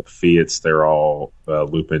souped up Fiats, they're all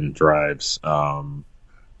Lupin drives.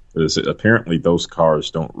 Apparently those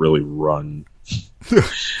cars don't really run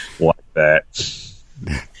like that.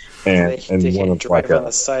 And they one of drive like on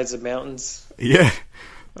the sides of mountains. Yeah,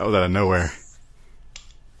 that was out of nowhere.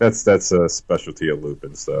 That's a specialty of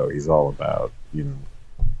Lupin's, though. He's all about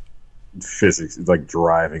physics. It's like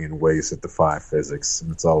driving in ways that defy physics,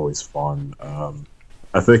 and it's always fun.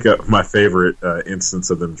 I think my favorite instance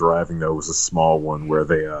of them driving, though, was a small one where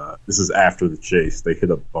they, this is after the chase, they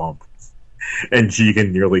hit a bump, and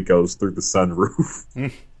Jigen nearly goes through the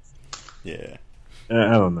sunroof. Yeah.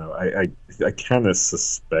 I don't know. I kind of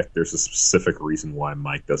suspect there's a specific reason why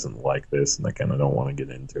Mike doesn't like this, and I kind of don't want to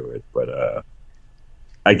get into it. But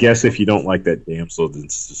I guess if you don't like that damsel in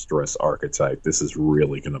distress archetype, this is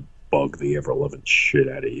really going to bug the ever-loving shit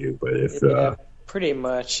out of you. But if pretty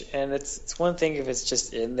much, and it's one thing if it's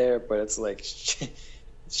just in there, but it's like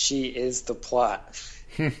she is the plot.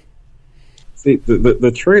 See,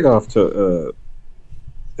 the trade-off to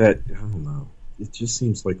that, I don't know. It just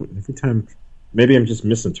seems like every time, maybe I'm just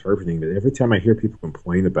misinterpreting it. Every time I hear people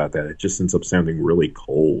complain about that, it just ends up sounding really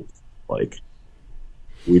cold. Like,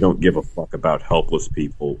 we don't give a fuck about helpless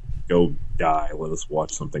people. Go die. Let us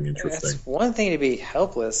watch something interesting. It's one thing to be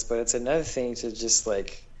helpless, but it's another thing to just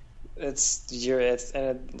like.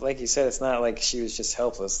 And like you said, it's not like she was just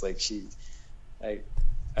helpless. Like I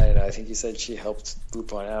don't know. I think you said she helped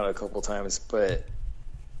Lupin out a couple times, but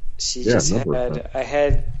she just had. I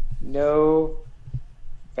had no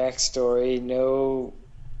backstory, no,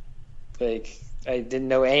 like, I didn't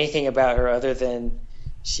know anything about her other than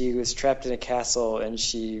she was trapped in a castle and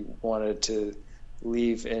she wanted to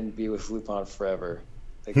leave and be with Lupin forever.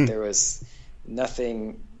 Like there was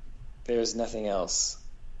nothing else.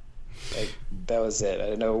 Like that was it. I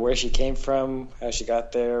don't know where she came from, how she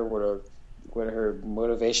got there, what her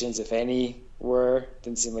motivations, if any, were.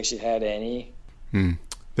 Didn't seem like she had any.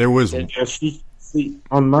 There was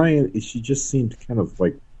on my end, she just seemed kind of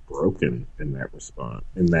like broken in that response.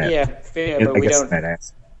 But we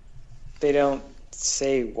don't. They don't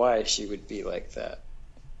say why she would be like that.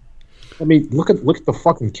 I mean, look at the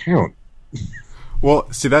fucking Count.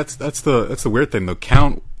 Well, see, that's the weird thing. The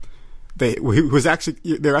Count, they're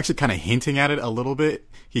actually kind of hinting at it a little bit.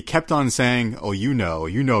 He kept on saying, "Oh, you know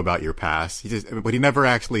about your past." But he never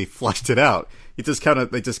actually fleshed it out. They just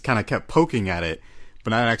kind of kept poking at it,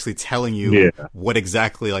 but not actually telling you what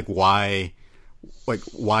exactly, why.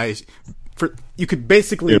 You could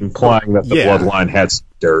basically implying that the bloodline had some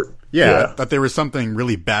dirt. Yeah, that there was something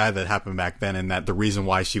really bad that happened back then, and that the reason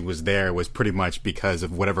why she was there was pretty much because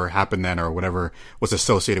of whatever happened then, or whatever was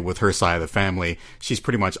associated with her side of the family. She's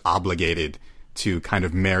pretty much obligated to kind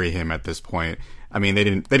of marry him at this point. I mean, they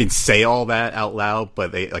didn't say all that out loud,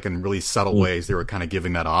 but they, in really subtle ways, they were kind of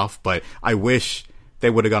giving that off. But I wish they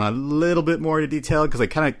would have gone a little bit more into detail, because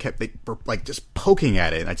they were just poking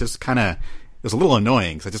at it. And I just it was a little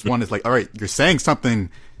annoying, because I just wanted all right, you're saying something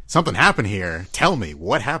happened here. Tell me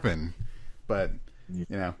what happened. But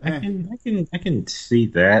I can see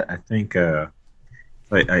that. I think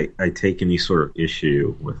I take any sort of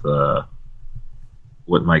issue with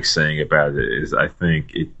what Mike's saying about it. Is I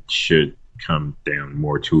think it should come down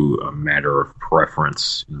more to a matter of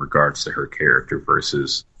preference in regards to her character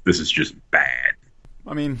versus this is just bad.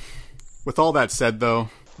 I mean, with all that said, though,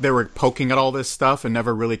 they were poking at all this stuff and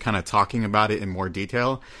never really kind of talking about it in more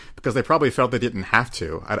detail, because they probably felt they didn't have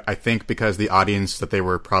to. I think because the audience that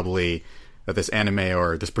this anime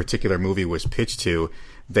or this particular movie was pitched to,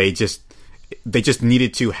 they just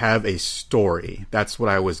needed to have a story. That's what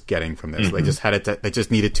I was getting from this. Mm-hmm. They just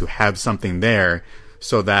needed to have something there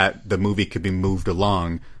so that the movie could be moved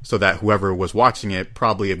along, so that whoever was watching it,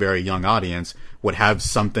 probably a very young audience, would have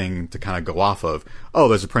something to kind of go off of. Oh,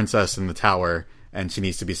 there's a princess in the tower and she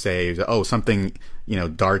needs to be saved. Oh, something,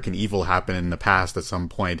 dark and evil happened in the past at some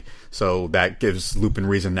point, so that gives Lupin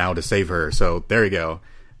reason now to save her. So there you go.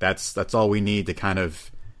 That's all we need to kind of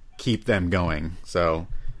keep them going. So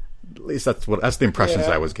at least that's the impressions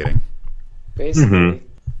I was getting. Basically. Mm-hmm.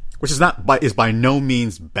 Which is by no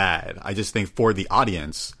means bad. I just think for the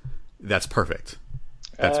audience, that's perfect.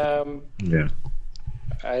 Yeah.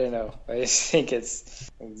 I don't know. I just think you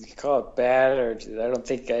call it bad, or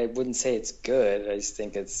I wouldn't say it's good. I just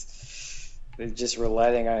think they're just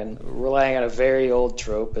relying on a very old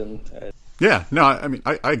trope. And yeah, no, I mean,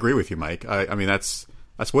 I agree with you, Mike. I mean, that's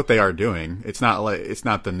what they are doing. It's not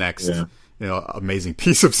the next, amazing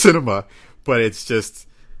piece of cinema, but it's just,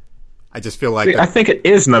 I just feel like... I think it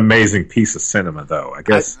is an amazing piece of cinema, though. I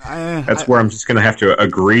guess that's where I'm just going to have to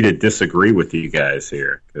agree to disagree with you guys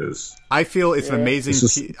here. Cause I feel it's an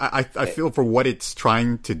amazing... I feel for what it's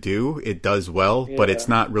trying to do, it does well, but it's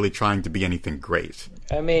not really trying to be anything great.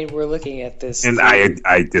 I mean, we're looking at this and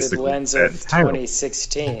I disagree the lens of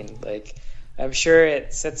 2016. I'm sure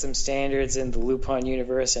it sets some standards in the Lupin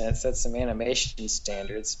universe, and it sets some animation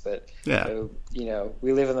standards, but we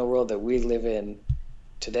live in the world that we live in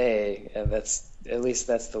today, and that's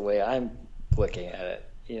the way I'm looking at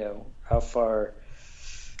it. How far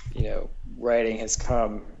writing has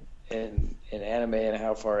come in anime, and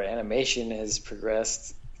how far animation has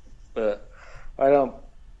progressed, but I don't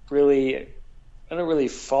really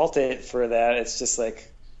fault it for that. It's just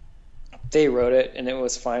they wrote it and it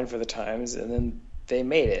was fine for the times, and then they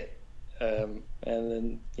made it, and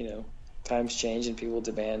then times change and people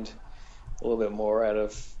demand a little bit more out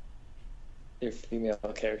of their female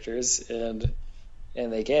characters, and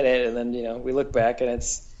they get it, and then we look back and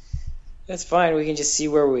it's fine. We can just see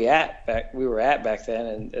where we were at back then,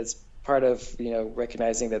 and it's part of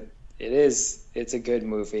recognizing that it's a good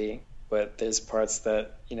movie, but there's parts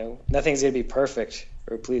that nothing's gonna be perfect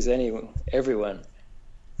or please everyone.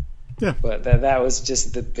 Yeah. But that was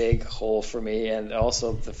just the big hole for me, and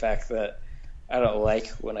also the fact that I don't like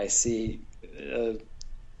when I see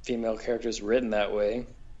female characters written that way,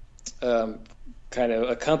 kind of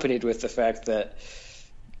accompanied with the fact that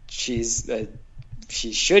she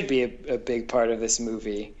should be a big part of this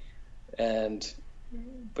movie,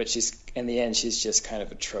 but in the end she's just kind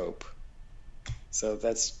of a trope. So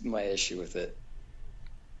that's my issue with it.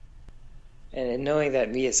 And knowing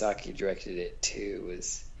that Miyazaki directed it too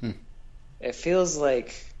was... It feels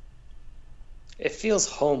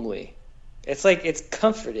homely. It's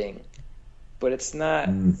comforting, but it's not...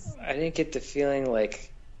 I didn't get the feeling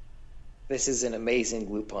like this is an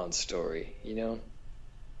amazing Lupin story,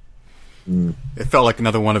 It felt like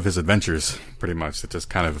another one of his adventures, pretty much. It's just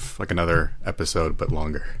kind of like another episode, but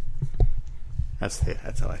longer. That's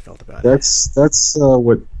how I felt about it. That's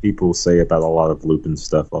what people say about a lot of Lupin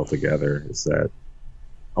stuff altogether, is that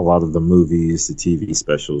a lot of the movies, the TV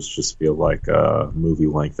specials, just feel like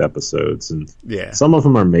movie-length episodes. And some of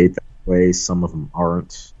them are made that way, some of them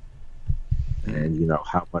aren't. And,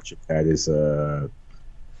 how much of that is a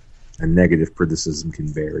negative criticism can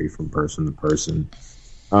vary from person to person.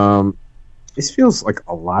 This feels like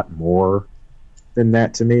a lot more than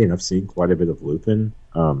that to me, and I've seen quite a bit of Lupin.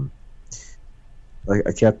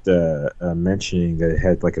 I kept mentioning that it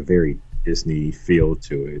had like a very Disney feel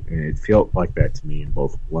to it, and it felt like that to me in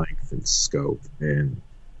both length and scope. And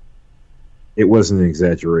it wasn't an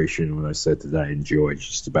exaggeration when I said that I enjoyed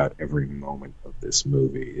just about every moment of this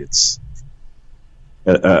movie. It's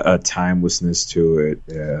a timelessness to it,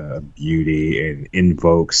 beauty, and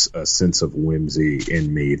invokes a sense of whimsy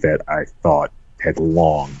in me that I thought had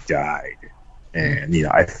long died. And,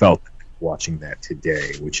 I felt watching that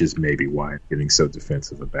today, which is maybe why I'm getting so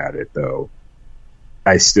defensive about it, though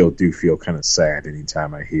I still do feel kind of sad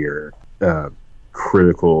anytime I hear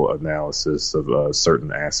critical analysis of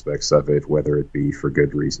certain aspects of it, whether it be for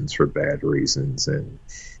good reasons, for bad reasons. And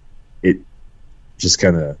it just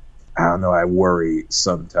kind of, I don't know, I worry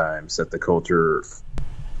sometimes that the culture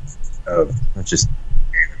of not just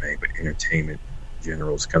anime, but entertainment in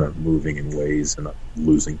general is kind of moving in ways and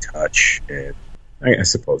losing touch. And I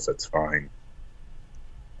suppose that's fine.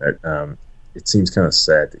 That it seems kind of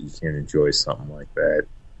sad that you can't enjoy something like that.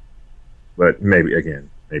 But maybe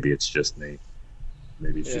it's just me.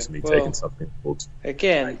 Maybe it's just me taking something cool.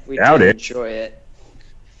 Again, we did enjoy it.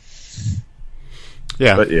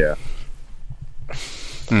 Yeah. But yeah.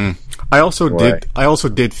 I also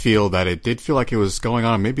did feel that it did feel like it was going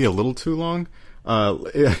on maybe a little too long.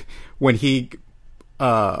 When he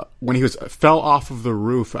fell off of the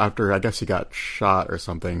roof after, I guess he got shot or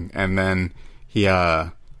something, and then he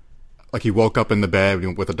woke up in the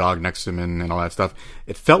bed with a dog next to him and all that stuff.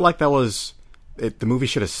 It felt like the movie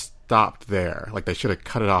should have stopped there. Like they should have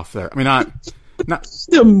cut it off there. I mean, not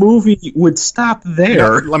the movie would stop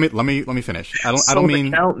there. Let me finish. Let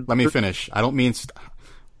me finish.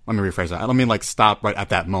 Let me rephrase that. I don't mean like stop right at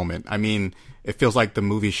that moment. I mean, it feels like the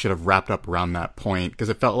movie should have wrapped up around that point, because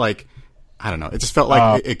it felt like, I don't know, it just felt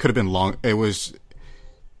like it could have been long. It was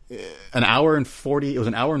an hour and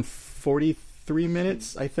 43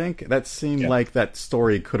 minutes, I think. That seemed like that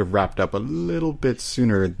story could have wrapped up a little bit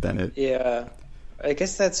sooner than it. Yeah. I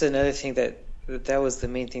guess that's another thing that was the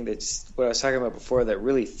main thing that just, what I was talking about before, that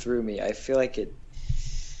really threw me. I feel like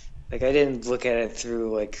I didn't look at it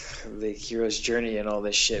through like the hero's journey and all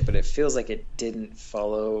this shit, but it feels like it didn't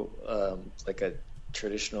follow like a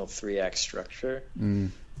traditional 3-act structure.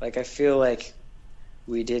 Like I feel like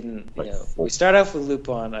we didn't, we start off with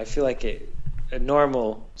Lupin. I feel like a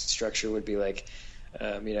normal structure would be like,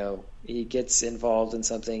 he gets involved in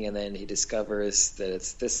something and then he discovers that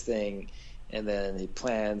it's this thing, and then he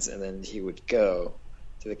plans, and then he would go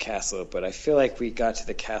to the castle. But I feel like we got to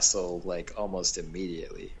the castle like almost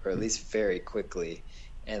immediately, or at least very quickly,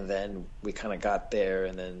 and then we kind of got there,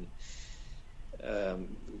 and then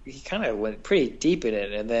he kind of went pretty deep in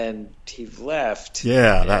it, and then he left.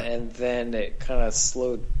 And then it kind of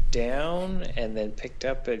slowed down, and then picked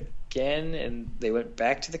up again, and they went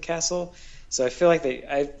back to the castle. So I feel like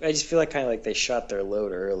I just feel like kind of like they shot their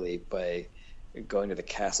load early by going to the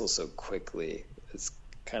castle so quickly. It's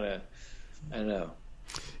kind of, I don't know.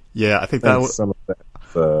 Yeah, I think that was some of that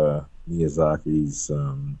Miyazaki's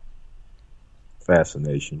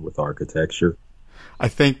fascination with architecture. I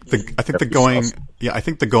think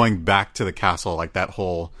the going back to the castle, like that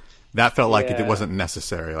felt like it wasn't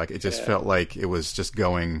necessary. Like it just felt like it was just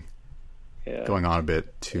going on a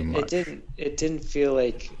bit too much. It didn't feel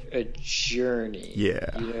like a journey.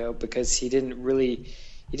 Yeah. Because he didn't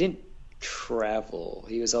travel.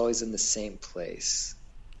 He was always in the same place.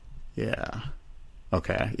 Yeah.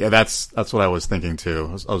 Okay. Yeah, that's what I was thinking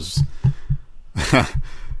too. I was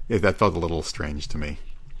that felt a little strange to me.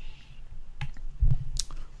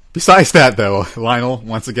 Besides that, though, Lionel,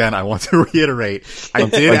 once again, I want to reiterate, I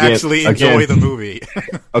did actually enjoy the movie.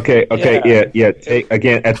 Okay.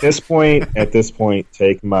 Again, at this point,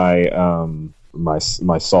 take my my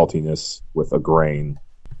saltiness with a grain.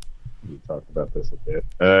 We talked about this a bit.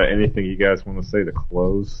 Anything you guys want to say to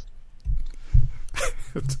close?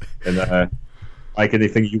 And like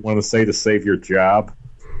anything you want to say to save your job?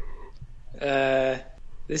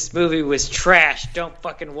 This movie was trash. Don't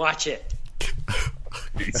fucking watch it.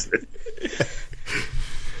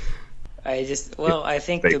 I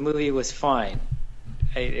think the movie was fine.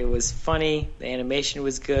 It was funny. The animation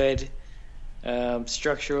was good.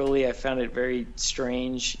 Structurally, I found it very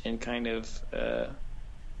strange and kind of.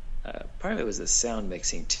 Part of it was the sound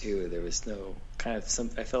mixing too. There was no kind of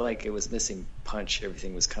some. I felt like it was missing punch.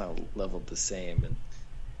 Everything was kind of leveled the same.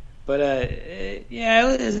 But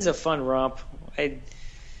yeah, it was a fun romp. I'd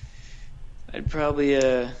probably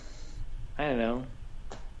I don't know.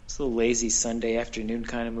 It's a little lazy Sunday afternoon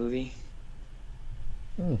kind of movie.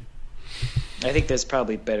 I think there's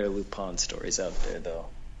probably better Lupin stories out there, though.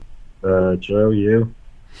 Joe, you?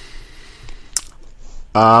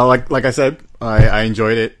 Like I said, I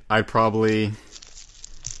enjoyed it. My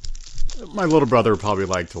little brother would probably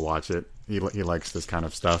like to watch it. He likes this kind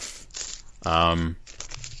of stuff.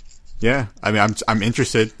 Yeah, I mean, I'm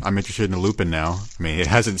interested. I'm interested in Lupin now. I mean, it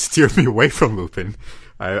hasn't steered me away from Lupin.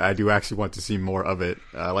 I do actually want to see more of it.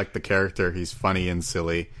 I like the character. He's funny and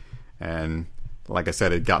silly, and like I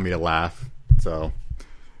said, it got me to laugh. So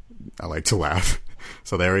I like to laugh.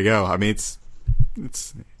 So there we go. I mean, it's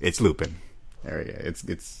Lupin. There we go. It's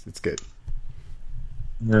good.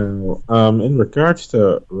 No, in regards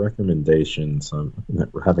to recommendations, I'm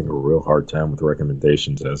having a real hard time with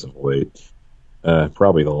recommendations as of late.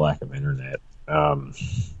 Probably the lack of internet.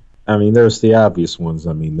 I mean, there's the obvious ones.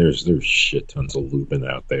 I mean, there's shit tons of Lupin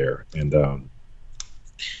out there, and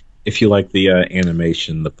if you like the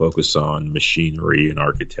animation, the focus on machinery and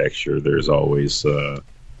architecture, there's always the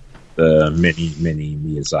many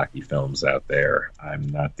Miyazaki films out there. I'm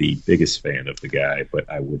not the biggest fan of the guy, but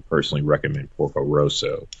I would personally recommend Porco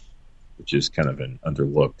Rosso, which is kind of an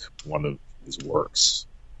underlooked one of his works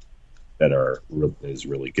is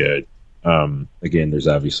really good. Again, there's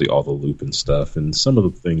obviously all the Lupin stuff and some of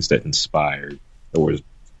the things that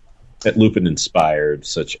Lupin inspired,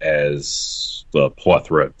 such as the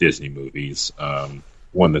plethora of Disney movies.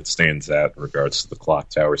 One that stands out in regards to the clock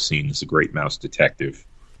tower scene is The Great Mouse Detective.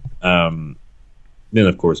 Then,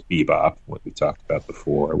 of course, Bebop, what we talked about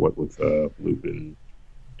before, what with Lupin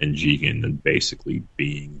and Jigen, and basically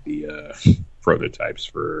being the prototypes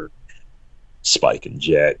for Spike and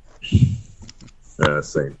Jet.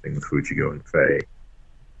 Same thing with Fujigo and Faye.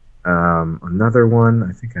 Another one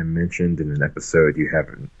I think I mentioned in an episode you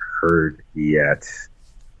haven't heard yet,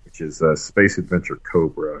 which is Space Adventure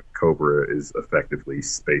Cobra. Cobra is effectively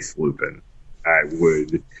Space Lupin. I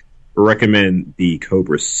would recommend the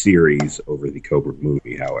Cobra series over the Cobra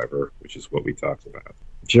movie, however, which is what we talked about.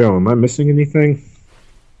 Joe, am I missing anything?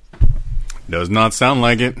 Does not sound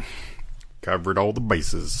like it. Covered all the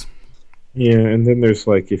bases. Yeah, and then there's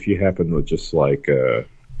like, if you happen to just like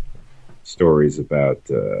stories about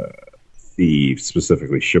thieves,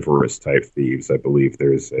 specifically chivalrous type thieves, I believe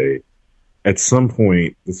there's at some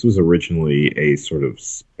point, this was originally a sort of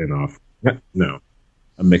spin-off. No,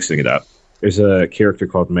 I'm mixing it up. There's a character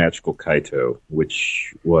called Magical Kaito,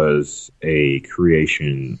 which was a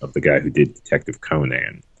creation of the guy who did Detective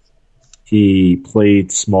Conan. He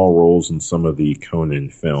played small roles in some of the Conan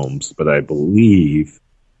films, but I believe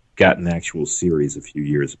got an actual series a few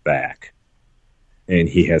years back. And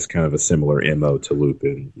he has kind of a similar MO to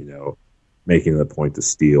Lupin, making it a point to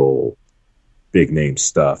steal big name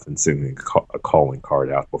stuff and sending a calling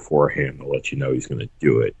card out beforehand to let you know he's going to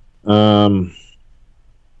do it. I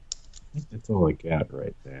think that's all I got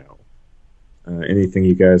right now. Anything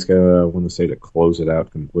you guys want to say to close it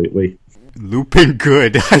out completely? Lupin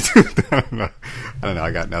good. I don't know.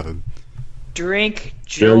 I got nothing. Drink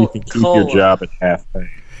Joe, you can keep Cola. your job at half pay.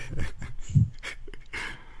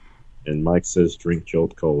 And Mike says drink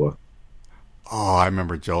Jolt Cola. Oh, I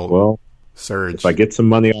remember Jolt. Well, Surge. if I get some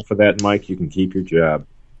money off of that, Mike, you can keep your job.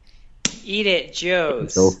 Eat it,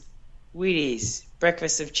 Joe's. Joe. Wheaties.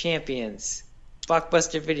 Breakfast of Champions.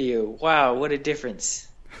 Blockbuster Video. Wow, what a difference.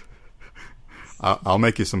 I'll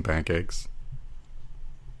make you some pancakes.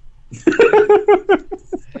 I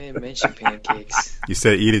didn't mention pancakes. You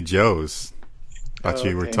said eat at Joe's. Thought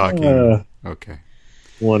you were Okay. talking. Okay.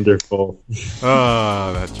 Wonderful.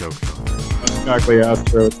 Oh, that joke.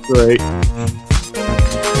 Cagliostro, it's great.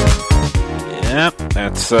 Yeah,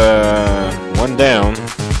 that's one down,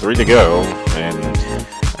 3 to go, and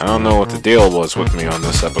I don't know what the deal was with me on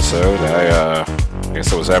this episode. I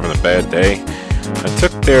guess I was having a bad day. I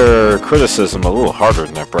took their criticism a little harder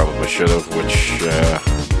than I probably should have, which,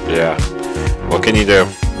 yeah. What can you do?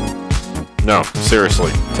 No,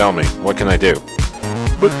 seriously, tell me, what can I do?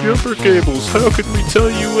 But Jumper Cables, how can we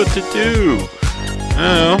tell you what to do?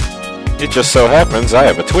 Oh, it just so happens I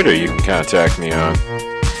have a Twitter you can contact me on.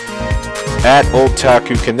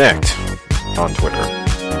 @OldTakuConnect on Twitter.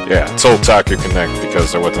 Yeah, it's OldTakuConnect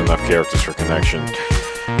because there wasn't enough characters for connection.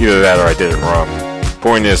 Either that or I did it wrong.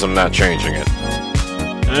 Point is, I'm not changing it.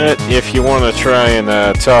 If you want to try and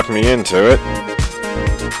talk me into it,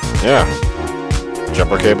 yeah,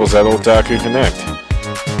 Jumper Cables at Otaku Connect.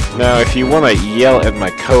 Now, if you want to yell at my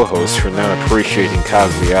co-host for not appreciating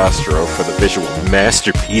Cagliostro for the visual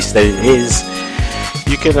masterpiece that it is,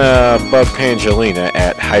 you can bug Pangelina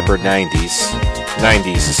at Hyper90s.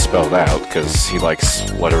 90s is spelled out because he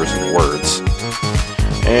likes letters and words.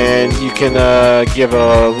 And you can give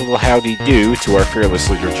a little howdy-do to our fearless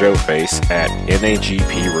leader Joe Face at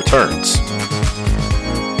NAGP Returns.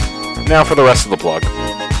 Now for the rest of the plug.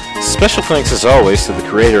 Special thanks as always to the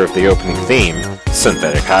creator of the opening theme,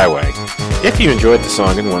 Synthetic Highway. If you enjoyed the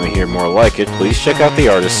song and want to hear more like it, please check out the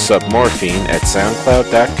artist Submorphine at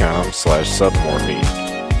soundcloud.com/submorphine.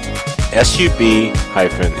 SUB-MORPHINE.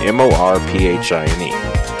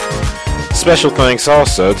 Special thanks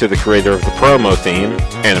also to the creator of the promo theme,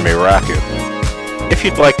 Anime Raku. If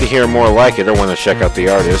you'd like to hear more like it or want to check out the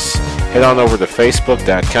artists, head on over to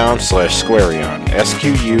facebook.com/Squarion,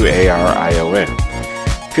 SQUARION.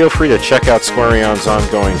 Feel free to check out Squarion's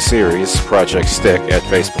ongoing series, Project Stick, at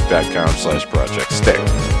facebook.com/Project Stick.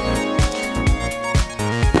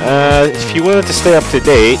 If you wanted to stay up to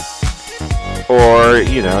date, or,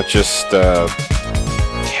 just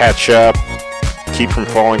catch up, keep from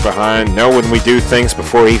falling behind, know when we do things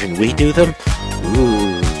before even we do them,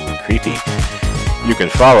 ooh, creepy, you can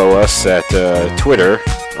follow us at Twitter,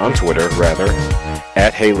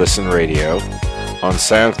 at Hey Listen Radio, on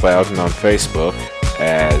SoundCloud and on Facebook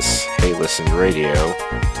as Hey Listen Radio,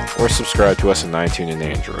 or subscribe to us on iTunes and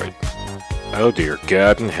Android. Oh dear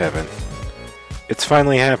God in heaven. It's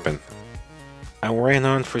finally happened. I ran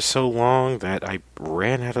on for so long that I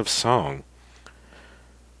ran out of song.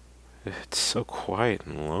 It's so quiet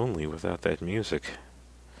and lonely without that music.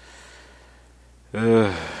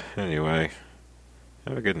 Anyway,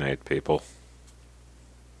 have a good night, people.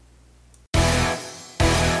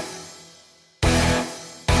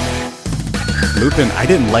 Lupin, I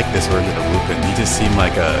didn't like this version of Lupin. He just seemed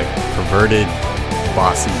like a perverted,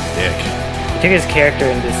 bossy dick. He took his character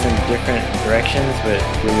into some different directions, but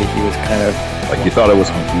really he was kind of... Like, you thought it was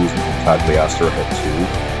confusing when Cagliostro had 2.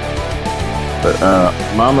 But,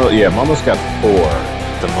 Momo's got 4.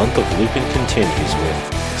 The month of Lupin continues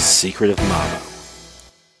with Secret of Momo.